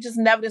like, plus we just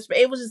never,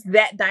 it was just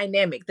that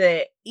dynamic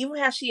that even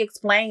how she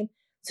explained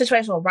the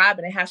situation with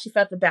Robin and how she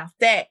felt about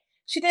that,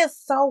 she did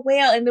so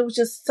well. And it was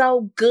just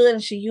so good.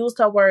 And she used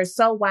her words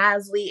so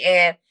wisely.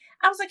 And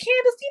I was like,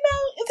 Candace,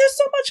 there's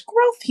so much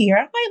growth here.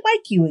 I might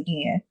like you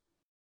again.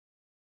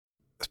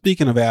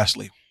 Speaking of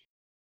Ashley,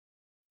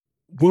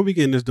 when we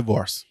getting this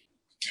divorce?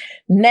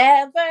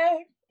 Never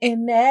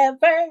and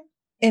never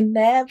and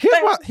never.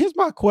 Here's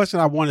my question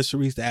I wanted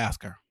Sharice to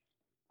ask her.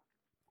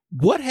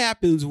 What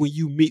happens when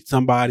you meet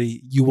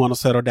somebody you want to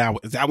settle down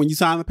with? Is that when you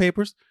sign the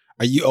papers?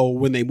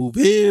 When they move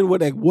in?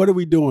 What are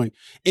we doing?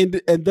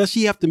 And does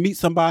she have to meet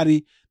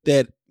somebody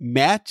that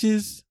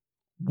matches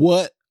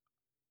what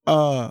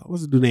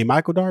what's the dude's name?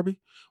 Michael Darby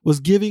was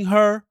giving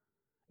her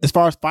as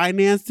far as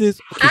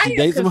finances? I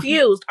am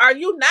confused. Are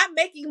you not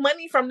making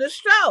money from this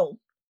show?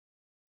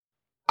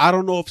 I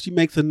don't know if she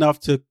makes enough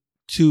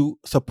to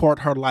support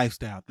her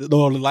lifestyle,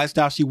 or the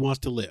lifestyle she wants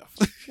to live.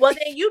 Well,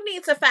 then you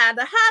need to find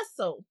a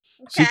hustle.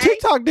 Okay? She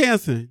TikTok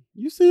dancing.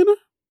 You seen her?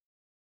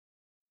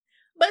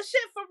 But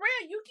shit, for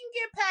real, you can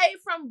get paid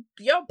from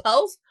your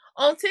post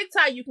On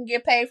TikTok, you can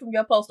get paid from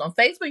your post on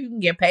Facebook. You can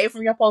get paid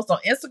from your post on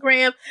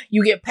Instagram.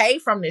 You get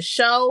paid from the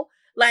show.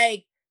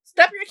 Like,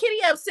 step your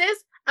kitty up,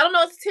 sis. I don't know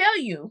what to tell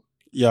you.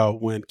 Yo,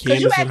 when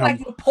Because you Candace act and her like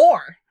you're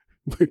poor.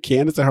 when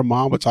Candace and her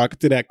mom were talking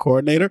to that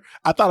coordinator,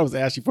 I thought it was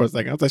Ashley for a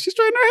second. I was like, she's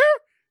straightening her hair?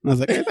 And I was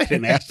like, that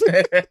ain't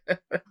Ashley.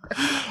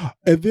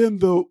 And then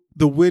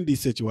the Wendy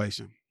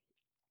situation.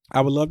 I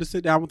would love to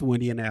sit down with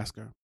Wendy and ask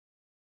her,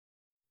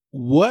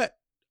 what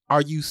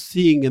are you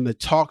seeing in the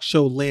talk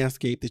show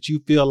landscape that you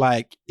feel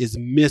like is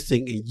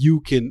missing and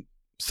you can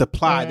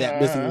supply that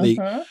missing link?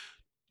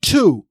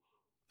 2,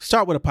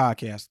 start with a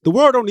podcast. The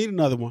world don't need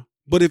another one.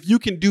 But if you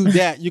can do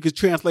that, you can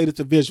translate it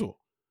to visual.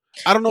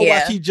 I don't know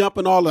why she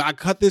jumping all. I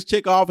cut this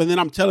chick off, and then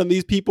I'm telling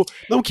these people.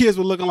 Them kids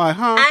were looking like,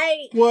 huh?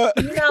 What?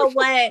 You know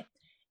what?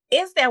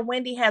 It's that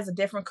Wendy has a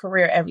different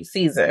career every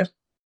season.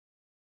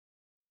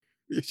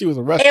 She was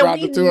a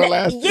restaurant to her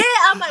last year.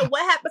 Yeah, I'm like,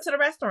 what happened to the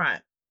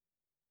restaurant?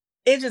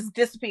 It just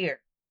disappeared.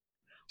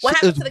 What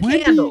happened to the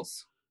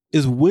candles?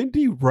 Is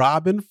Wendy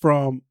Robin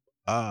from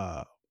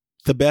the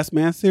Best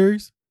Man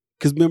series?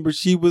 Because remember,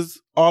 she was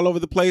all over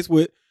the place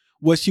with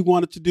what she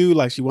wanted to do.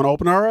 Like, she want to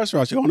open her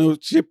restaurant. She want to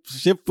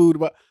ship food.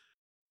 But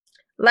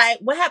like,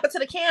 what happened to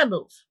the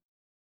candles?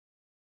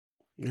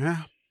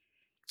 Yeah.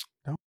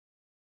 Don't.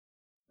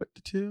 What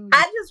to tell you?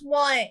 I just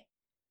want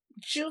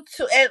you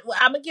to, and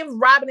I'm going to give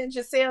Robin and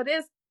Giselle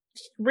this.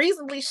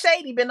 Reasonably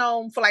Shady been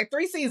on for like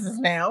 3 seasons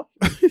now.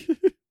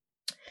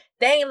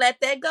 They ain't let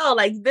that go.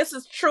 Like, this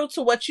is true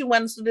to what you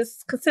want. So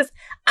this consists.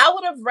 I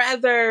would have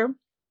rather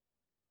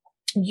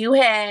you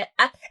had,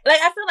 I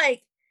feel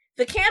like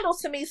the candles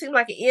to me seem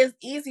like it is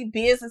easy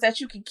business that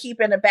you can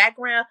keep in the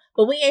background,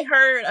 but we ain't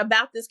heard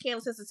about this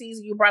candle since the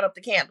season you brought up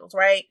the candles,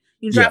 right?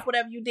 You dropped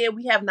whatever you did.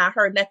 We have not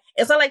heard that.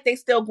 It's not like they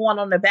still going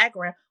on in the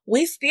background.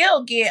 We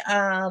still get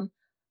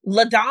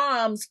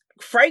LaDom's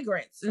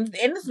fragrance, and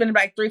it's been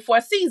like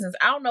 3-4 seasons.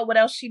 I don't know what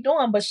else she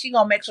doing, but she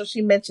gonna make sure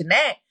she mention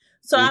that.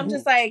 So I'm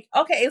just like,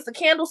 okay, is the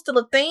candle still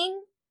a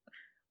thing?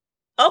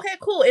 Okay,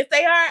 cool. If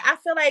they are, I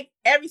feel like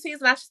every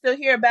season I should still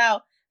hear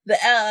about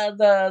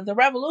the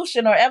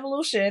revolution or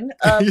evolution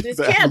of this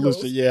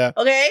candles. Yeah.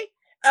 Okay.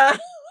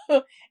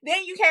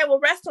 Then you came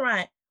with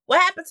restaurant. What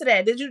happened to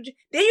that? You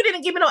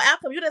didn't give me no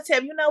outcome. You didn't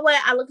tell me, you know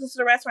what? I looked into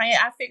the restaurant and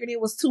I figured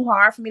it was too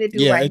hard for me to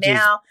do right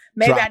now.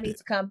 Maybe I need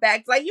to come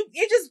back. Like,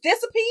 it just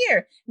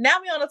disappeared. Now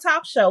we on a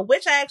talk show,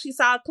 which I actually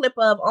saw a clip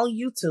of on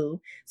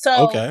YouTube.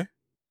 So, okay.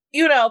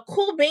 You know,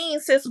 cool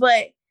beans, sis,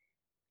 but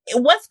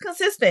what's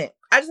consistent?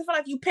 I just feel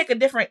like you pick a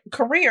different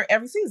career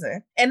every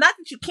season. And not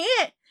that you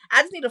can't.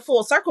 I just need a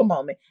full circle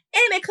moment.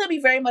 And it could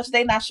be very much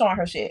they not showing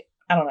her shit.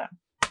 I don't know.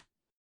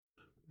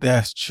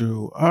 That's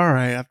true. All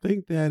right. I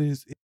think that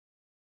is it.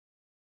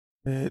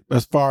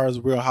 As far as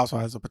Real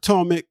Housewives of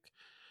Potomac,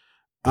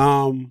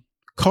 Coleman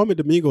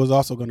Domingo is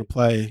also going to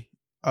play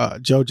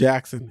Joe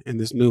Jackson in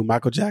this new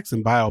Michael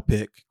Jackson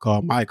biopic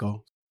called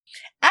Michael.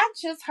 I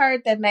just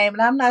heard that name,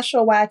 and I'm not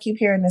sure why I keep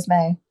hearing this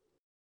name.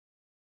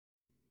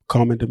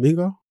 Coleman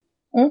Domingo?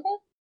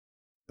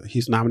 Mm-hmm.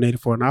 He's nominated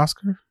for an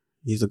Oscar.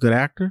 He's a good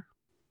actor.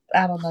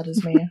 I don't know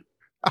this man.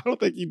 I don't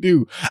think you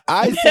do.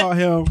 I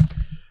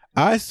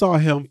saw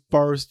him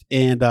first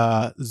in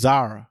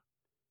Zara.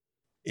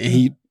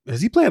 And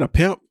is he playing a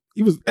pimp?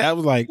 I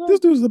was like,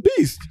 this dude's a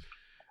beast.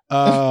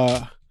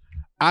 I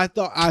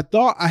thought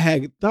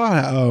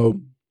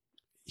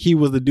he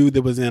was the dude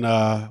that was in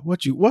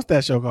what's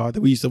that show called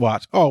that we used to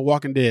watch? Oh,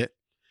 Walking Dead.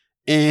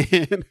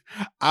 And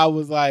I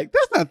was like,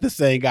 that's not the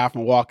same guy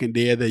from Walking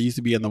Dead that used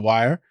to be in The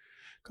Wire.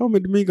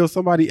 Coleman Domingo,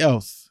 somebody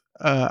else.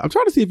 I'm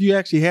trying to see if you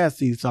actually have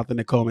seen something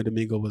that Coleman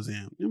Domingo was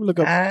in. Let me look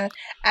up.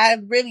 I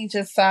really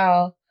just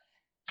saw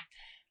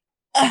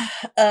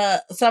a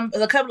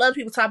couple other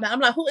people talking about. I'm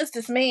like, who is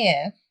this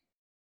man?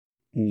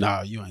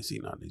 No, you ain't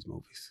seen none of these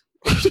movies.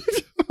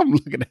 I'm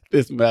looking at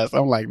this mess.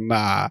 I'm like,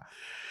 nah.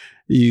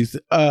 He's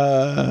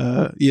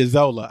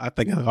Zola. I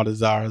think I called it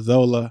Zara.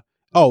 Zola.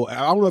 Oh, I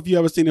don't know if you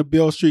ever seen a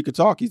Bill Street Could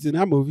Talk. He's in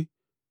that movie.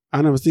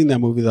 I never seen that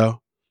movie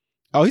though.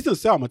 Oh, he's in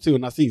Selma too,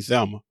 and I seen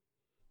Selma.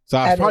 So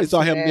I probably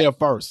saw him there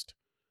first.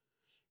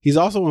 He's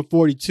also in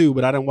 42,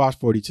 but I didn't watch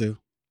 42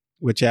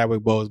 with Chadwick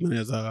Boseman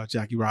as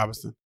Jackie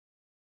Robinson.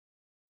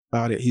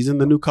 About it. He's in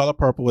The New Color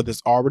Purple with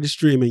it's already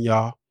streaming,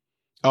 y'all.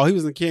 Oh, he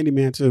was in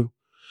Candyman too.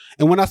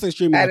 And when I say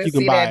streaming, like, you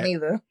can buy it.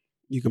 Neither.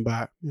 You can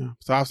buy it. Yeah.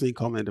 So I've seen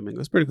Coleman Domingo.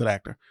 He's a pretty good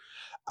actor.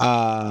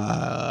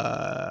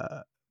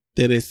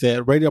 Then it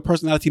said radio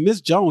personality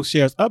Miss Jones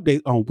shares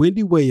update on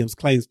Wendy Williams,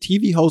 claims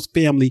TV host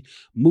family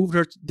moved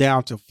her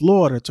down to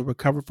Florida to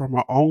recover from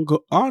her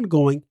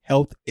ongoing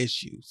health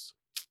issues.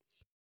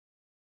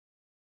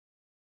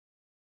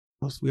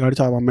 We already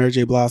talked about Mary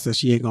J. Blige says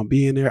she ain't going to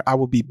be in there. I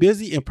will be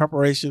busy in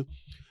preparation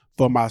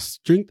for my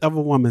Strength of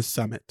a Woman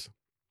Summit.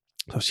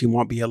 So she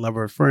won't be a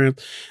lover of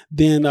friends.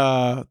 Then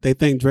they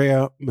think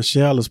Drea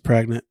Michelle is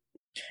pregnant.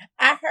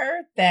 I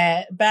heard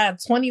that by a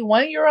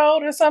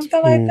 21-year-old or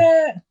something like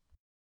that.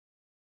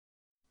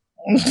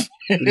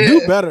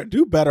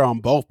 Do better on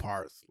both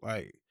parts.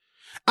 Like,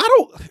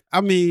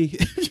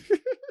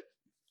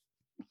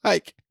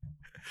 like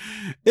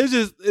It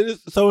is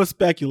so it's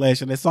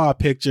speculation. They saw a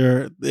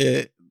picture.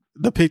 The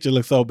picture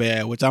looks so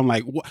bad, which I'm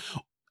like, what?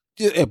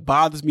 It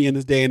bothers me in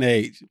this day and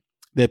age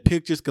that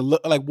pictures can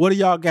look like, what do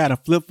y'all got, a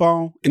flip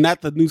phone? And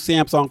not the new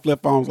Samsung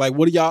flip phones. Like,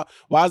 what do y'all,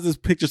 why is this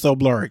picture so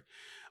blurry?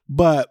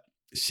 But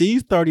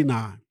she's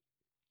 39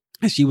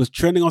 and she was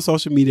trending on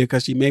social media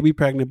because she may be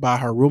pregnant by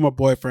her rumor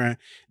boyfriend,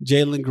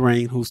 Jalen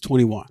Green, who's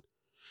 21.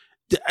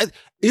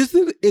 Is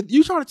it,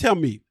 you trying to tell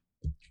me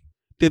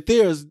that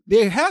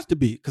there has to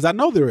be, because I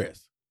know there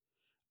is.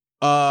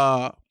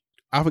 I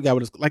forgot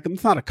what it's like.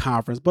 It's not a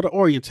conference, but an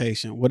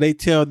orientation where they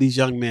tell these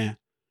young men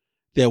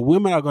that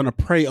women are going to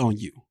prey on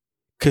you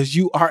because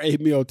you are a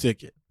meal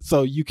ticket.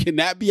 So you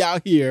cannot be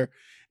out here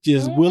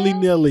just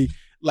willy-nilly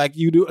like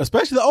you do,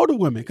 especially the older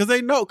women, because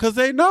they know.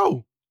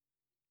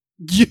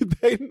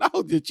 They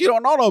know that you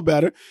don't know no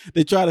better.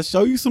 They try to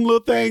show you some little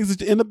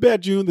things in the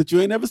bedroom that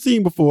you ain't never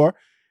seen before,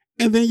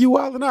 and then you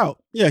wilding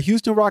out. Yeah,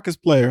 Houston Rockets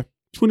player,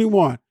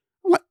 21.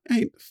 I'm like,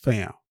 ain't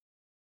fam.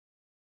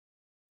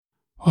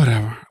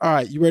 Whatever. All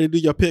right, you ready to do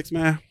your picks,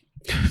 man?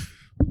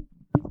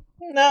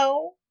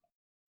 No.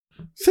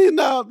 See,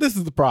 now this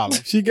is the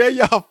problem. She gave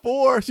y'all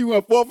 4. She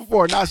went 4 for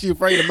 4. Now she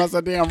afraid to mess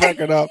her damn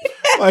record up.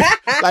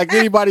 Like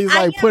anybody's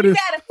like putting.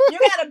 You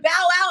gotta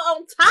bow out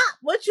on top.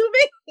 What you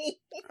mean?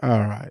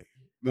 All right.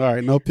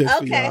 No picks.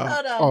 Okay,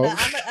 hold on. Oh. No,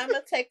 I'm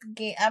gonna take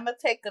again. I'm gonna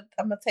take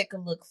a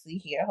look. See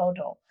here. Hold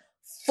on.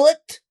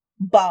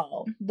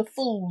 Football. The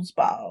fool's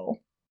ball.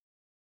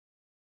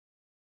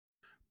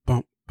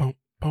 Bump, bump,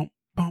 bump,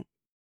 bump.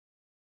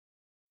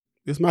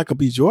 This Michael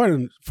B.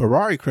 Jordan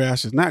Ferrari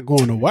crash is not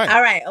going away.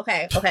 All right.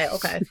 Okay.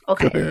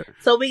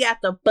 So we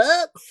got the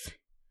Bucks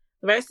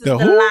versus the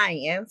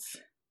Lions.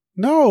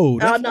 No.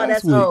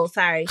 That's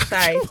sorry.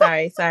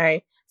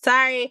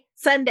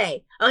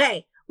 Sunday.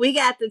 Okay. We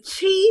got the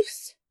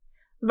Chiefs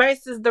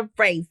versus the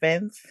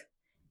Ravens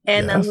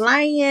and the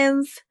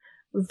Lions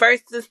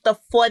versus the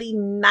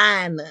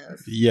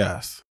 49ers.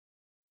 Yes.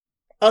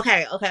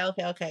 Okay.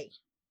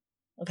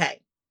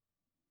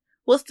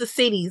 What's the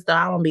cities though?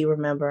 I don't be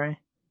remembering.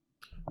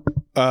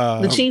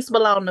 The Chiefs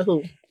belong to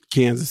who?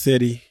 Kansas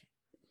City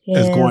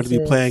is going to be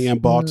playing in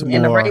Baltimore.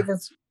 And the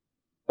Ravens,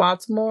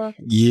 Baltimore?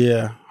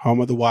 Yeah, home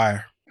of the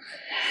Wire.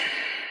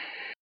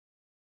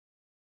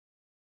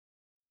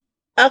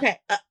 Okay.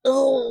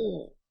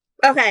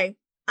 Okay.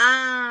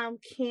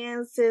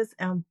 Kansas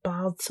and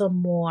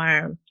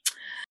Baltimore.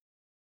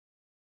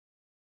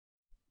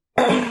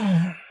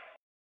 I'm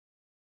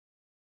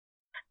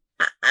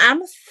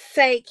gonna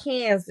say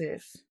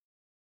Kansas.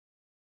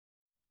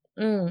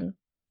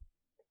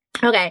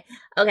 Okay.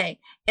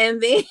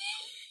 And then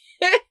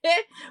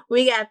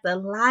we got the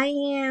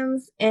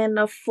Lions and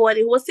the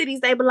 40. What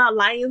cities they belong?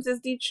 Lions is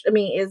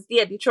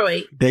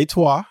Detroit.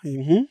 Detroit.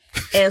 Mm-hmm.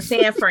 And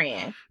San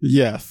Fran.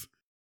 Yes.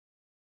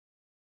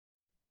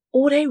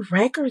 Oh, they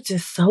records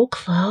is so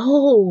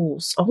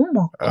close. Oh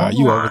my god!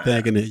 You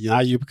overthinking it.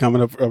 Now you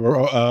becoming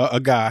a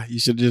guy. You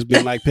should have just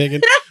been like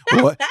picking.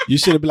 You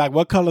should have been like,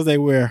 what colors they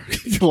wear?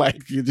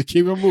 Like, you just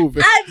keep it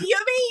moving.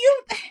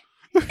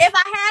 If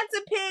I had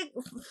to pick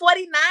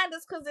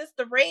 49ers because it's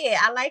the red,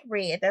 I like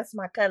red. That's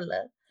my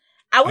color.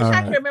 I wish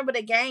I could remember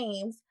the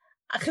games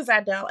because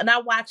I don't, and I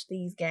watch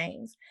these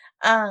games.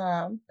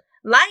 Lions,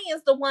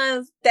 the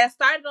ones that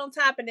started on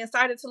top and then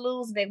started to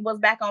lose, and then was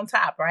back on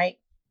top, right?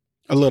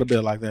 A little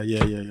bit like that,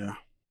 yeah.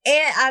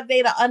 And are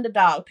they the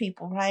underdog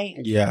people, right?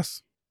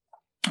 Yes.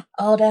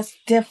 Oh, that's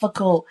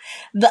difficult.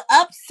 The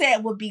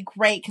upset would be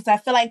great because I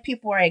feel like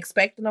people are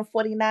expecting the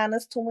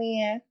 49ers to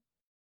win.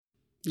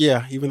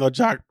 Yeah, even though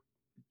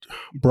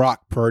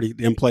Brock Purdy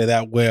didn't play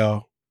that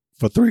well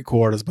for 3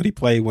 quarters, but he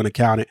played when it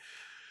counted.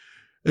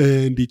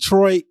 In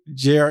Detroit,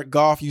 Jared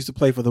Goff used to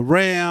play for the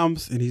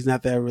Rams, and he's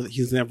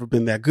never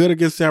been that good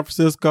against San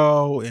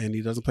Francisco, and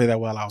he doesn't play that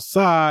well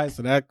outside,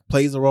 so that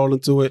plays a role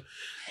into it.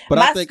 But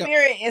my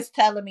spirit is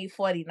telling me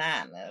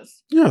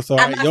 49ers. Yeah, so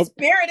my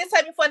spirit is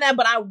telling me 49ers,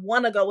 but I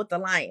want to go with the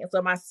Lions,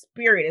 so my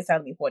spirit is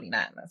telling me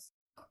 49ers.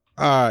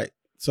 All right.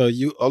 So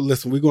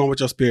listen, we're going with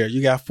your spirit.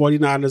 You got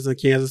 49ers in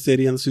Kansas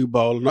City in the Super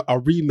Bowl, a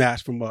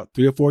rematch from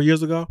 3 or 4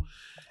 years ago.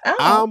 Oh,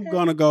 I'm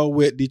gonna go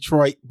with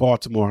Detroit,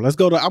 Baltimore.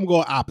 I'm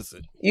going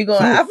opposite. You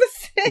going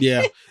opposite?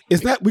 Yeah.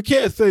 It's not, we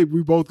can't say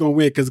we both gonna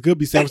win because it could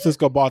be San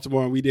Francisco,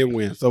 Baltimore, and we didn't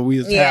win. So we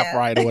just half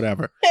right or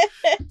whatever.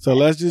 So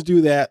let's just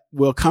do that.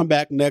 We'll come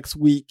back next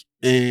week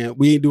and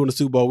we ain't doing the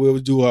Super Bowl. We'll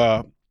do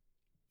I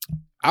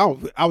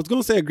was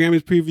gonna say a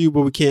Grammys preview,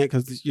 but we can't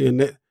because you're in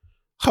it.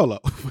 Hold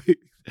up.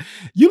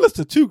 You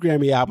listen to 2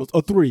 Grammy albums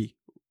or 3,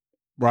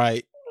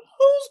 right?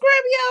 Whose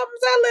Grammy albums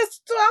I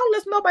listen to? I don't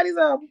listen to nobody's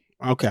album.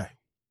 Okay.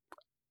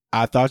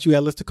 I thought you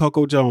had listened to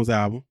Coco Jones'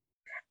 album.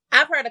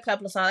 I've heard a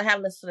couple of songs. I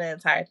haven't listened to the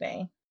entire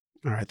thing.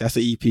 All right. That's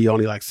an EP,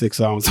 only like 6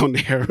 songs on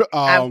there.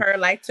 I've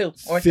heard like 2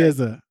 or 3.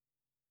 SZA.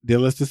 Did you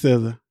listen to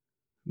SZA?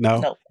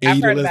 No.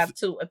 I've heard about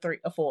 2 or 3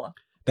 or 4.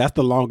 That's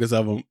the longest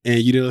of them. And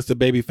you didn't listen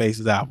to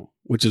Babyface's album,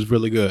 which is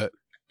really good.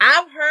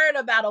 I've heard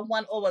about a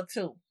 1 or a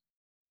 2. All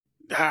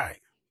right.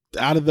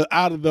 Out of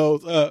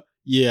those,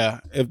 yeah.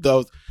 If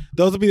those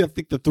would be, I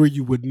think, the 3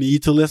 you would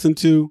need to listen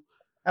to.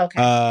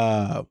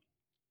 Okay.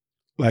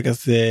 Like I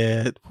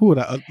said, who would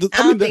I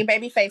don't think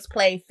Babyface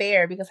played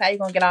fair because how you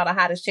gonna get all the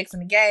hottest chicks in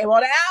the game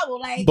on the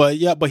album? Like,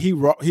 but he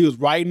was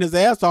writing his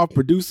ass off,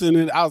 producing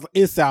it.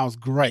 It sounds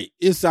great.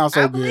 It sounds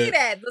so I good. believe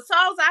that. The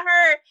songs I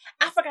heard,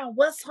 I forgot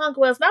what song it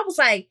was, and I was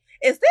like,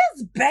 "Is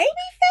this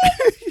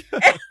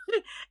Babyface?"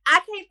 I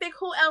can't think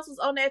who else was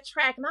on that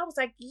track, and I was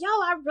like, "Yo,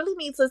 I really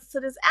need to listen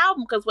to this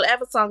album because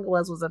whatever song it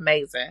was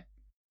amazing."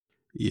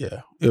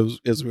 Yeah,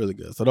 it's really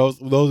good. So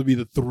those would be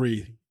the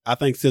three. I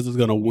think SZA's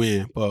gonna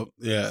win, but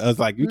yeah, it's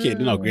like you can't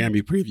do no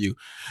Grammy preview.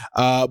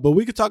 But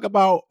we could talk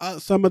about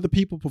some of the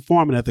people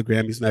performing at the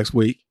Grammys next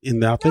week,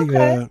 and I think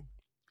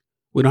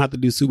we don't have to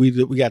do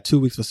we got 2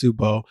 weeks for Super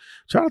Bowl.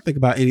 Trying to think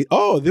about any.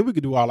 Oh, then we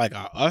could do our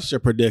Usher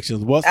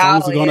predictions. What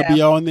songs are going to be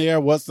on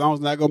there? What songs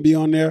not going to be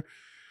on there?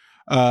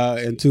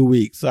 In 2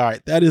 weeks. All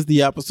right, that is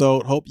the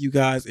episode. Hope you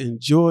guys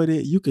enjoyed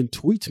it. You can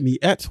tweet me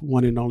at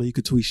one and only. You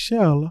can tweet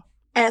Chelle.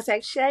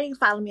 Chelle. You can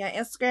follow me on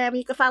Instagram.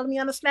 You can follow me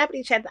on the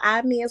Snappity Chat.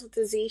 I'm with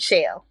the Z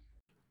Chelle.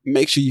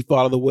 Make sure you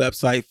follow the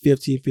website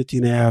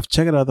 1515F.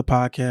 Check out other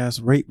podcasts.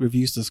 Rate,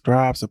 review,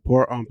 subscribe,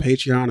 support on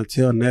Patreon.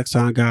 Until next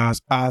time,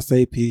 guys. I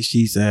say peace.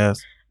 She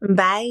says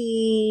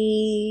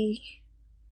bye.